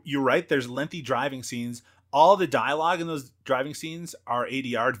that you're right. There's lengthy driving scenes. All the dialogue in those driving scenes are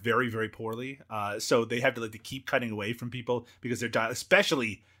ADR'd very, very poorly. So they have to keep cutting away from people because they're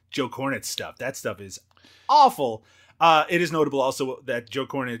especially Joe Cornett's stuff. That stuff is awful. It is notable also that Joe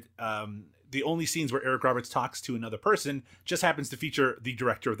Cornett, the only scenes where Eric Roberts talks to another person just happens to feature the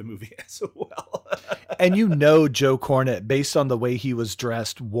director of the movie as well. And Joe Cornett, based on the way he was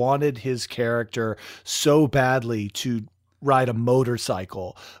dressed, wanted his character so badly to ride a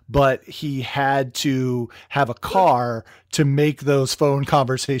motorcycle, but he had to have a car to make those phone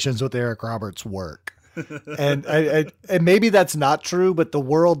conversations with Eric Roberts work. And and maybe that's not true, but the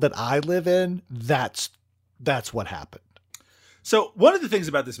world that I live in, that's what happened. So one of the things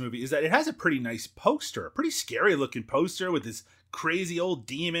about this movie is that it has a pretty nice poster, a pretty scary looking poster with this crazy old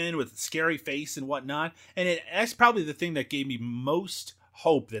demon with a scary face and whatnot. And that's probably the thing that gave me most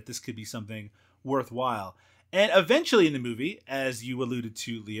hope that this could be something worthwhile. And eventually in the movie, as you alluded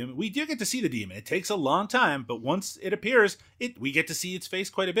to, Liam, we do get to see the demon. It takes a long time, but once it appears, we get to see its face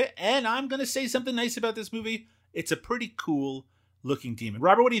quite a bit. And I'm going to say something nice about this movie. It's a pretty cool looking demon.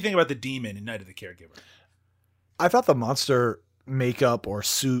 Robert, what do you think about the demon in Night of the Caregiver? I thought the monster makeup or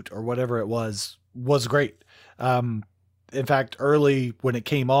suit or whatever it was great. In fact, early when it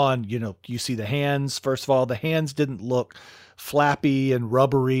came on, you see the hands. First of all, the hands didn't look flappy and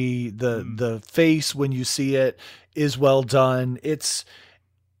rubbery. The face, when you see it, is well done. It's,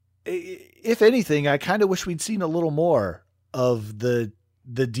 if anything, I kind of wish we'd seen a little more of the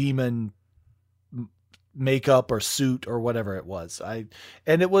demon makeup or suit or whatever it was.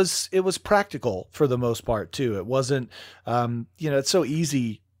 And it was practical for the most part too. It wasn't, it's so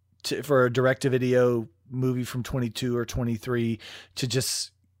easy for a direct-to-video movie from 22 or 23 to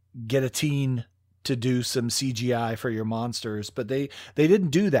just get a teen to do some CGI for your monsters, but they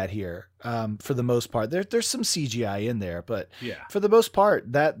didn't do that here. For the most part, there's some CGI in there, but yeah, for the most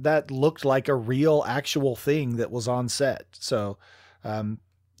part, that looked like a real actual thing that was on set. So,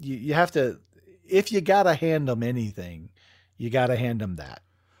 you have to, if you gotta hand them anything, you gotta hand them that.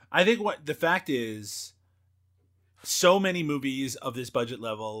 I think what the fact is, so many movies of this budget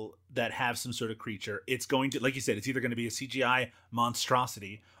level that have some sort of creature, it's going to, like you said, it's either going to be a CGI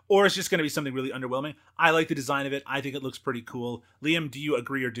monstrosity or it's just going to be something really underwhelming. I like the design of it. I think it looks pretty cool. Liam, do you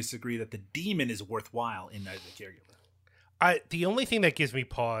agree or disagree that the demon is worthwhile in Night of the Caregiver? The only thing that gives me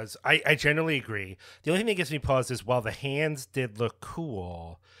pause, I generally agree. The only thing that gives me pause is while the hands did look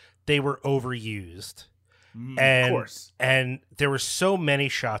cool, they were overused. Of course. And there were so many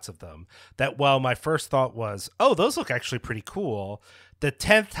shots of them that while my first thought was, oh, those look actually pretty cool, the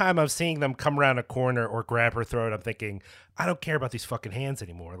 10th time I'm seeing them come around a corner or grab her throat, I'm thinking, I don't care about these fucking hands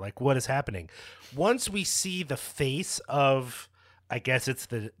anymore. Like, what is happening? Once we see the face of, I guess it's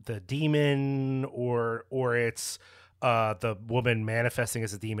the demon or it's the woman manifesting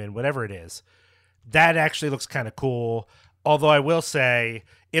as a demon, whatever it is, that actually looks kind of cool. Although I will say,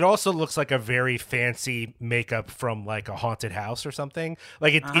 it also looks like a very fancy makeup from like a haunted house or something.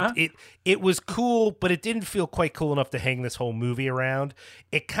 Like it was cool, but it didn't feel quite cool enough to hang this whole movie around.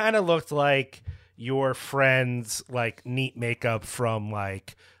 It kind of looked like your friend's like neat makeup from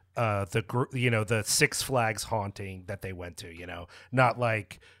like the Six Flags haunting that they went to. Not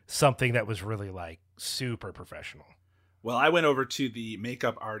like something that was really like super professional. Well, I went over to the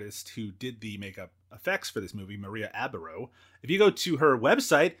makeup artist who did the makeup effects for this movie, Maria Abaro. If you go to her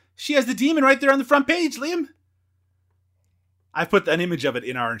website, she has the demon right there on the front page, Liam. I put an image of it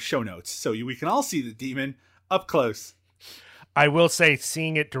in our show notes, so we can all see the demon up close. I will say,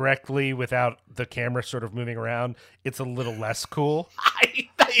 seeing it directly without the camera sort of moving around, it's a little less cool. I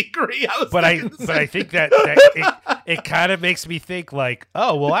agree. I think that it kind of makes me think like,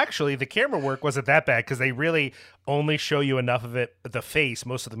 oh, well, actually, the camera work wasn't that bad because they really only show you enough of it, the face,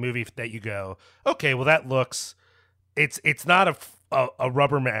 most of the movie that you go, okay, well, that looks, it's not a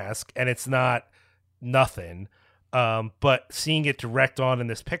rubber mask and it's not nothing. But seeing it direct on in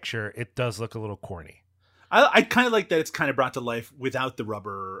this picture, it does look a little corny. I kind of like that it's kind of brought to life without the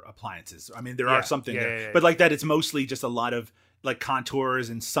rubber appliances. I mean, there are something there, but like that it's mostly just a lot of like contours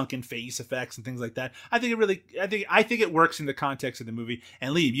and sunken face effects and things like that. I think it works in the context of the movie.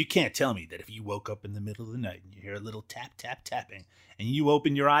 And Liam, you can't tell me that if you woke up in the middle of the night and you hear a little tap, tap, tapping, and you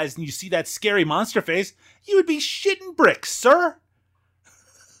open your eyes and you see that scary monster face, you would be shitting bricks, sir.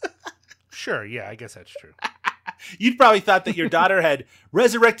 Sure, yeah, I guess that's true. You'd probably thought that your daughter had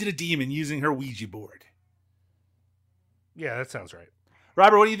resurrected a demon using her Ouija board. Yeah, that sounds right.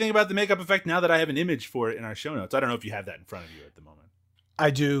 Robert, what do you think about the makeup effect now that I have an image for it in our show notes? I don't know if you have that in front of you at the moment.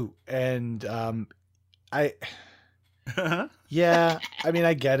 I do. And yeah, I mean,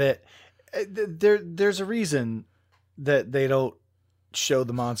 I get it. There's a reason that they don't show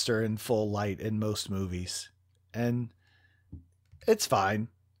the monster in full light in most movies. And it's fine.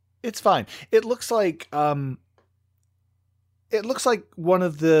 It's fine. It looks like one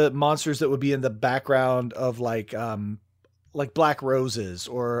of the monsters that would be in the background of like Black Roses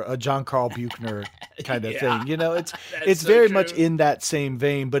or a John Carl Buchner kind of thing. It's so very true. Much in that same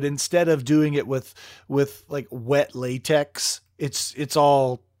vein, but instead of doing it with like wet latex, it's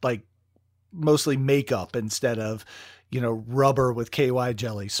all like mostly makeup instead of, rubber with KY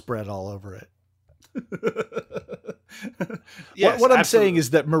jelly spread all over it. Yes, what I'm absolutely. saying is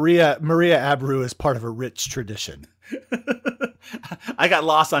that Maria Abreu is part of a rich tradition. I got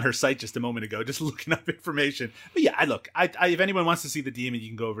lost on her site just a moment ago, just looking up information. But yeah, if anyone wants to see The Demon, you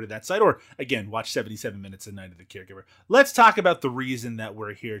can go over to that site, or again, watch 77 Minutes a Night of the Caregiver. Let's talk about the reason that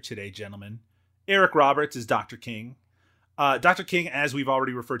we're here today, gentlemen. Eric Roberts is Dr. King. Dr. King, as we've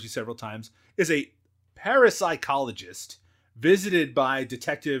already referred to several times, is a parapsychologist visited by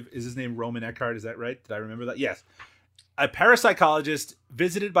Detective, is his name Roman Eckhart? Is that right? Did I remember that? Yes. A parapsychologist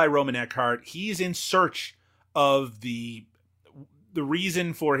visited by Roman Eckhart. He's in search of the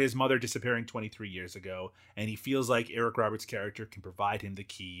reason for his mother disappearing 23 years ago, and he feels like Eric Roberts' character can provide him the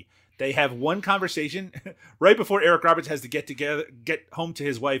key. They have one conversation right before Eric Roberts has to get home to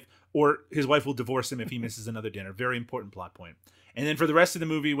his wife, or his wife will divorce him if he misses another dinner. Very important plot point. And then for the rest of the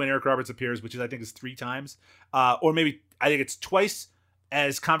movie, when Eric Roberts appears, which is I think is 3 times, or maybe I think it's twice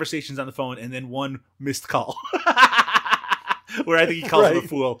as conversations on the phone, and then one missed call. Where I think he calls him a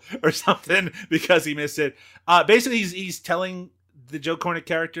fool or something because he missed it. Basically, he's telling the Joe Cornick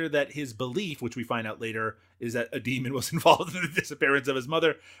character that his belief, which we find out later, is that a demon was involved in the disappearance of his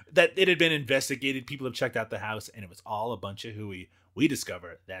mother, that it had been investigated, people have checked out the house, and it was all a bunch of hooey. We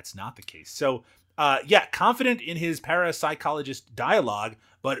discover that's not the case. So, confident in his parapsychologist dialogue,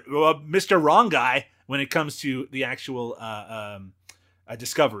 but Mr. Wrong Guy when it comes to the actual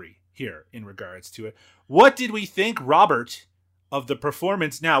discovery here in regards to it. What did we think, Robert, of the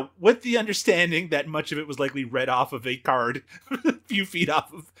performance? Now, with the understanding that much of it was likely read off of a card a few feet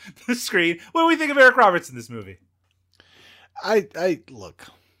off of the screen, what do we think of Eric Roberts in this movie? I look,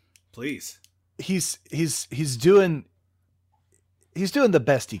 please. He's doing the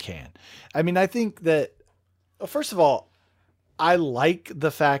best he can. I mean, I think that, first of all, I like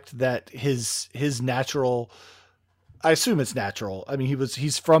the fact that his natural, I assume it's natural. I mean,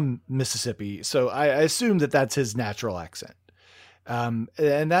 he's from Mississippi, so I assume that that's his natural accent. And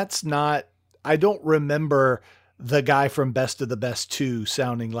that's not, I don't remember the guy from Best of the Best 2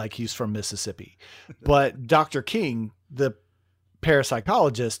 sounding like he's from Mississippi, but Dr. King, the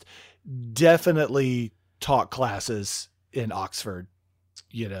parapsychologist, definitely taught classes in Oxford,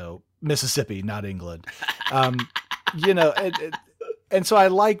 Mississippi, not England. And so I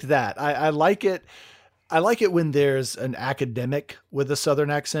liked that. I like it. I like it when there's an academic with a Southern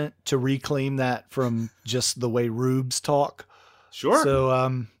accent to reclaim that from just the way rubes talk. Sure. So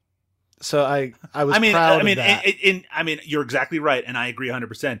I was proud of that. I mean, you're exactly right, and I agree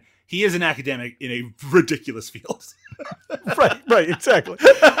 100%. He is an academic in a ridiculous field. right, exactly.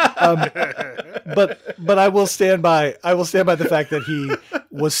 But I will stand by the fact that he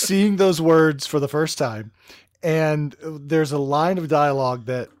was seeing those words for the first time, and there's a line of dialogue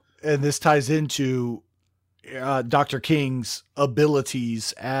and this ties into Dr. King's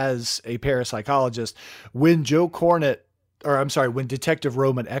abilities as a parapsychologist. When when Detective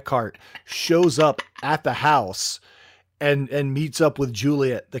Roman Eckhart shows up at the house and meets up with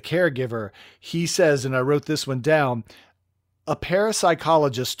Juliet, the caregiver, he says, and I wrote this one down, a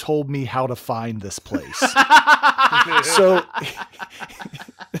parapsychologist told me how to find this place. So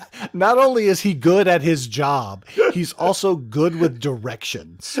not only is he good at his job, he's also good with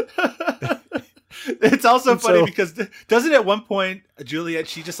directions. It's also funny because doesn't at one point Juliet,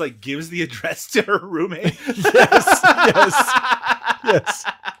 she just like gives the address to her roommate? Yes.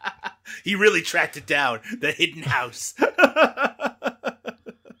 He really tracked it down, the hidden house.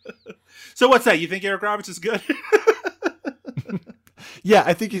 So what's that? You think Eric Roberts is good? Yeah,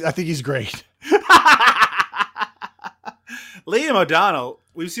 I think he's great. Liam O'Donnell,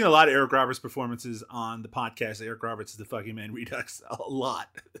 we've seen a lot of Eric Roberts performances on the podcast. Eric Roberts is the fucking man Redux. A lot.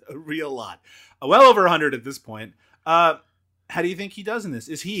 A real lot. Well over 100 at this point. How do you think he does in this?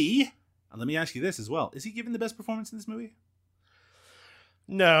 Is he, let me ask you this as well, is he giving the best performance in this movie?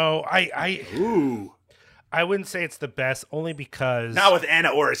 No, Ooh. I wouldn't say it's the best, only because... Not with Anna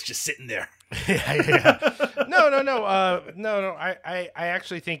Orris just sitting there. Yeah. No. I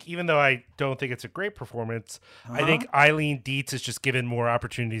actually think, even though I don't think it's a great performance, I think Eileen Dietz is just given more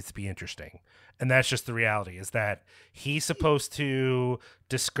opportunities to be interesting. And that's just the reality, is that he's supposed to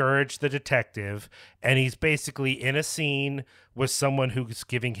discourage the detective, and he's basically in a scene with someone who's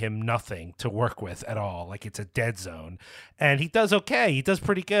giving him nothing to work with at all. Like, it's a dead zone. And he does okay. He does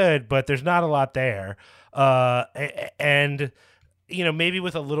pretty good, but there's not a lot there. And, maybe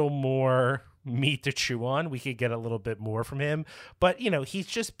with a little more meat to chew on, we could get a little bit more from him. But, he's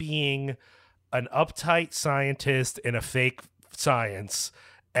just being an uptight scientist in a fake science,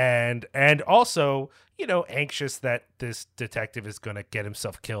 and also, anxious that this detective is going to get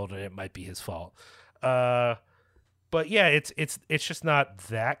himself killed and it might be his fault. But yeah, it's just not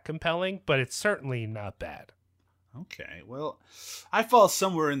that compelling, but it's certainly not bad. Okay, well, I fall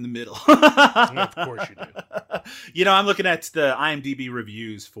somewhere in the middle. Of course you do. I'm looking at the IMDb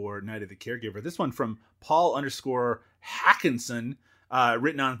reviews for Night of the Caregiver. This one from Paul_Hackinson,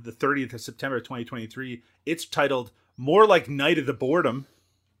 written on the 30th of September 2023. It's titled More Like Night of the Boredom.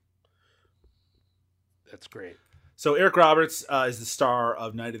 That's great. So Eric Roberts is the star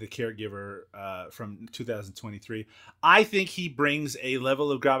of Night of the Caregiver from 2023. I think he brings a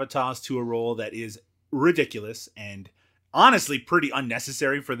level of gravitas to a role that is ridiculous and honestly pretty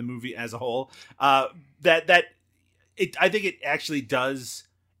unnecessary for the movie as a whole. I think it actually does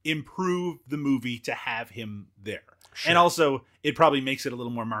improve the movie to have him there. Sure. And also it probably makes it a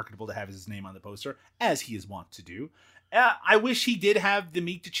little more marketable to have his name on the poster, as he is wont to do. I wish he did have the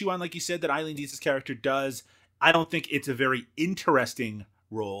meat to chew on, like you said, that Eileen Deas's character does. I don't think it's a very interesting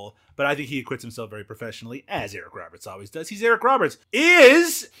role, but I think he acquits himself very professionally, as Eric Roberts always does. He's Eric Roberts.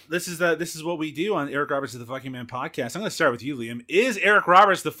 This is what we do on Eric Roberts is the Fucking Man podcast. I'm going to start with you, Liam. Is Eric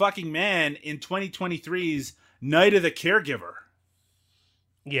Roberts the fucking man in 2023's Night of the Caregiver?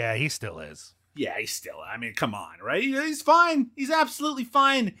 Yeah, he still is. Yeah, I mean, come on, right? He's fine. He's absolutely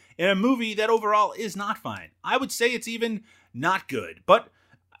fine in a movie that overall is not fine. I would say it's even not good, but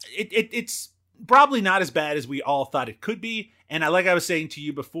it's probably not as bad as we all thought it could be. And like I was saying to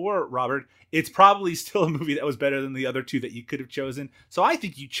you before, Robert, it's probably still a movie that was better than the other two that you could have chosen. So I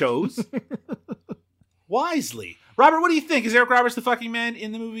think you chose wisely. Robert, what do you think? Is Eric Roberts the fucking man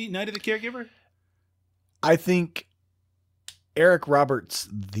in the movie Night of the Caregiver? I think Eric Roberts,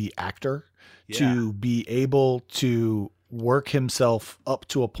 the actor, to be able to work himself up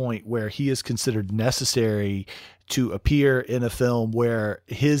to a point where he is considered necessary to appear in a film where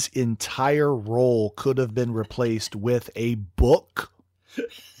his entire role could have been replaced with a book.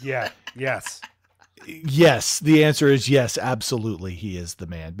 Yeah. Yes. Yes. The answer is yes. Absolutely. He is the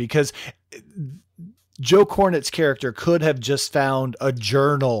man, because Joe Cornett's character could have just found a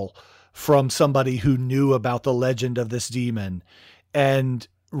journal from somebody who knew about the legend of this demon and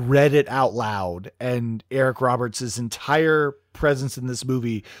read it out loud, and Eric Roberts' entire presence in this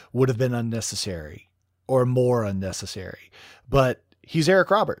movie would have been unnecessary or more unnecessary. But he's Eric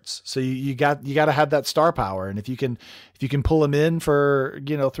Roberts, so you got to have that star power, and if you can pull him in for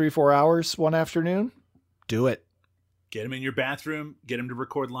 3-4 hours one afternoon, do it. Get him in your bathroom. Get him to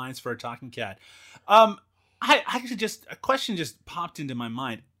record lines for a talking cat. I actually a question just popped into my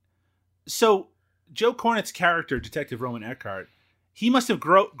mind. So Joe Cornett's character, Detective Roman Eckhart, he must have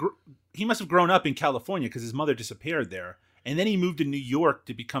grown up in California because his mother disappeared there. And then he moved to New York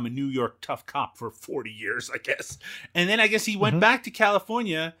to become a New York tough cop for 40 years, I guess. And then I guess he went back to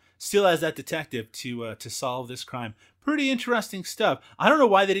California still as that detective to solve this crime. Pretty interesting stuff. I don't know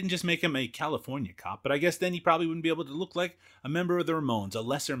why they didn't just make him a California cop, but I guess then he probably wouldn't be able to look like a member of the Ramones, a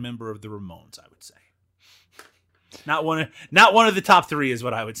lesser member of the Ramones, I would say. Not one of the top three is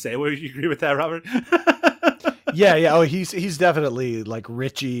what I would say. Would you agree with that, Robert? Yeah. Oh, he's definitely like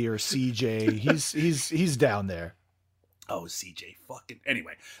Richie or CJ. He's down there. Oh, CJ fucking.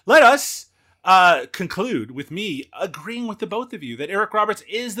 Anyway, let us conclude with me agreeing with the both of you that Eric Roberts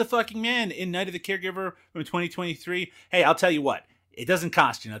is the fucking man in Night of the Caregiver from 2023. Hey, I'll tell you what. It doesn't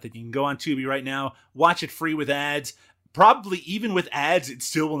cost you nothing. You can go on Tubi right now, watch it free with ads. Probably even with ads, it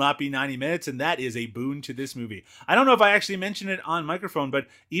still will not be 90 minutes, and that is a boon to this movie. I don't know if I actually mentioned it on microphone, but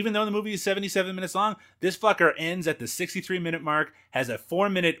even though the movie is 77 minutes long, this fucker ends at the 63-minute mark, has a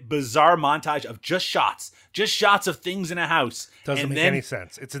 4-minute bizarre montage of just shots of things in a house. Doesn't make any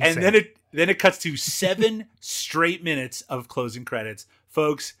sense. It's insane. And then it cuts to 7 straight minutes of closing credits.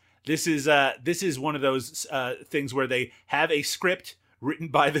 Folks, this is one of those things where they have a script written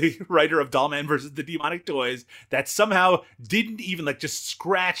by the writer of Dollman versus the Demonic Toys that somehow didn't even just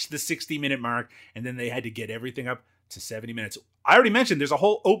scratch the 60-minute mark, and then they had to get everything up to 70 minutes. I already mentioned there's a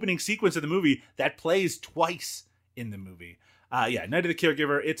whole opening sequence of the movie that plays twice in the movie. Night of the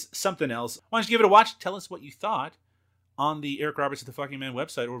Caregiver, it's something else. Why don't you give it a watch? Tell us what you thought on the Eric Roberts at the Fucking Man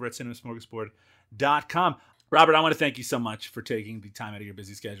website over at cinemasmorgasbord.com. Robert, I want to thank you so much for taking the time out of your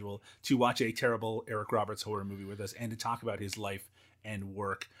busy schedule to watch a terrible Eric Roberts horror movie with us and to talk about his life and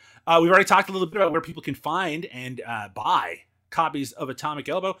work. We've already talked a little bit about where people can find and buy copies of Atomic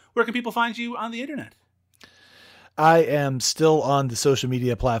Elbow. Where can people find you on the internet? I am still on the social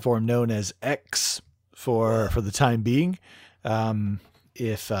media platform known as X for the time being.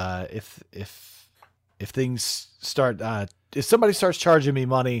 If things start, if somebody starts charging me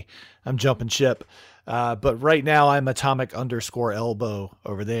money, I'm jumping ship. But right now I'm Atomic_Elbow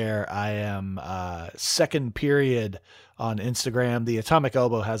over there. I am second period on Instagram. The Atomic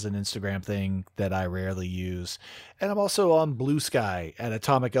Elbow has an Instagram thing that I rarely use. And I'm also on Blue Sky at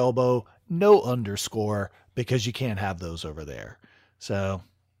Atomic Elbow, no underscore, because you can't have those over there. So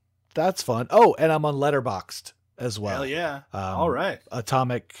that's fun. Oh, and I'm on Letterboxd as well. Hell yeah. All right.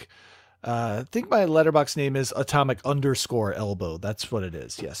 Atomic. I think my Letterboxd name is Atomic_Elbow. That's what it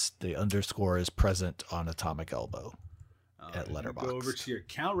is. Yes, the underscore is present on Atomic Elbow at Letterboxd. Go over to your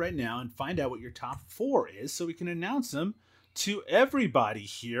account right now and find out what your top 4 is so we can announce them to everybody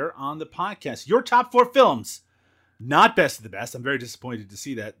here on the podcast. Your top 4 films. Not best of the best. I'm very disappointed to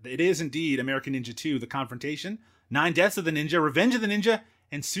see that. It is indeed American Ninja 2, The Confrontation, 9 Deaths of the Ninja, Revenge of the Ninja,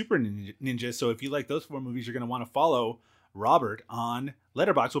 and Super Ninja. So if you like those 4 movies, you're going to want to follow Robert on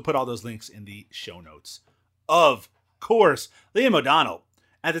Letterboxd. We'll put all those links in the show notes. Of course, Liam O'Donnell.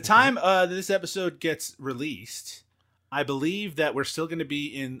 At the time this episode gets released, I believe that we're still going to be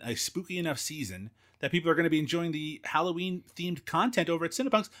in a spooky enough season that people are going to be enjoying the Halloween-themed content over at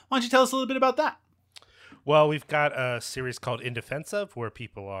Cinepunks. Why don't you tell us a little bit about that? Well, we've got a series called In Defense Of, where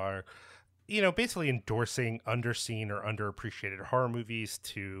people are, basically endorsing underseen or underappreciated horror movies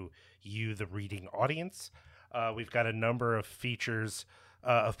to you, the reading audience. We've got a number of features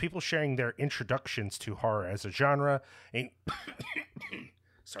of people sharing their introductions to horror as a genre.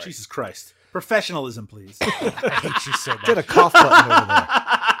 Sorry. Jesus Christ. Professionalism, please. I hate you so much. Get a cough button over there.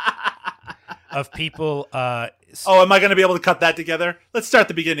 Of people. Am I going to be able to cut that together? Let's start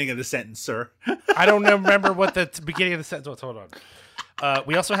the beginning of the sentence, sir. I don't remember what the beginning of the sentence was. Hold on.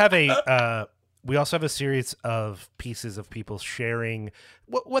 We also have a series of pieces of people sharing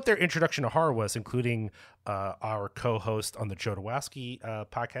what their introduction to horror was, including our co-host on the Joe Dawowski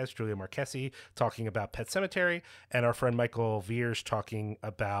podcast, Julia Marquesi, talking about Pet Sematary, and our friend Michael Veers talking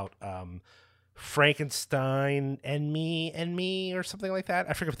about Frankenstein and me or something like that.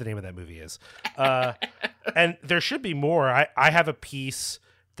 I forget what the name of that movie is. And there should be more. I have a piece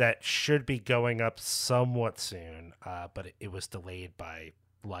that should be going up somewhat soon, but it was delayed by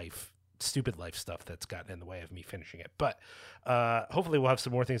stupid life stuff that's gotten in the way of me finishing it. But hopefully we'll have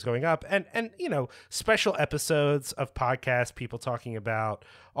some more things going up, and special episodes of podcasts, people talking about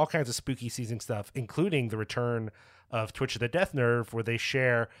all kinds of spooky season stuff, including the return of Twitch of the Death Nerve, where they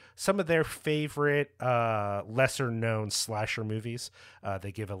share some of their favorite lesser known slasher movies.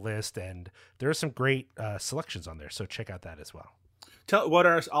 They give a list, and there are some great selections on there, so check out that as well. What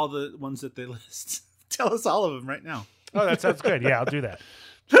are all the ones that they list? Tell us all of them right now. Oh, that sounds good. Yeah, I'll do that.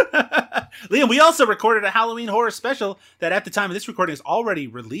 Liam, we also recorded a Halloween horror special that at the time of this recording is already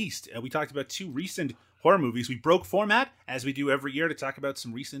released. We talked about 2 recent horror movies. We broke format, as we do every year, to talk about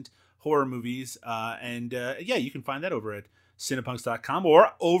some recent horror movies. You can find that over at cinepunks.com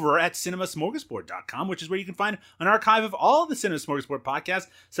or over at cinemasmorgasbord.com, which is where you can find an archive of all the Cinema Smorgasbord podcasts,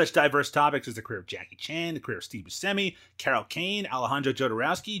 such diverse topics as the career of Jackie Chan, the career of Steve Buscemi, Carol Kane, Alejandro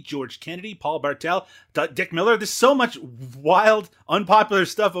Jodorowsky, George Kennedy, Paul Bartel, Dick Miller. There's so much wild, unpopular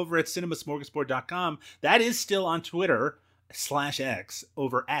stuff over at cinemasmorgasbord.com. That is still on Twitter /X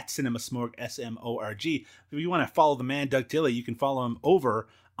over at cinemasmorg, SMORG. If you want to follow the man, Doug Tilley, you can follow him over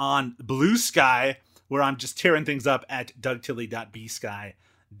on Blue Sky, where I'm just tearing things up at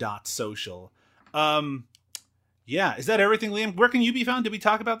dougtilly.bsky.social. Is that everything, Liam? Where can you be found? Did we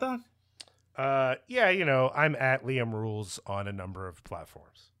talk about that? I'm at Liam Rules on a number of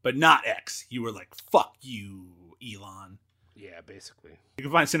platforms. But not X. You were like, fuck you, Elon. Yeah, basically. You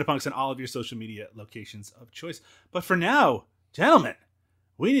can find Cinepunks on all of your social media locations of choice. But for now, gentlemen,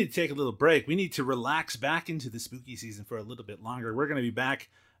 we need to take a little break. We need to relax back into the spooky season for a little bit longer. We're going to be back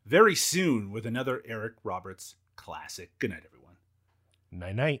very soon with another Eric Roberts classic. Good night, everyone.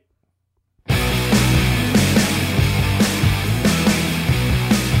 Night-night.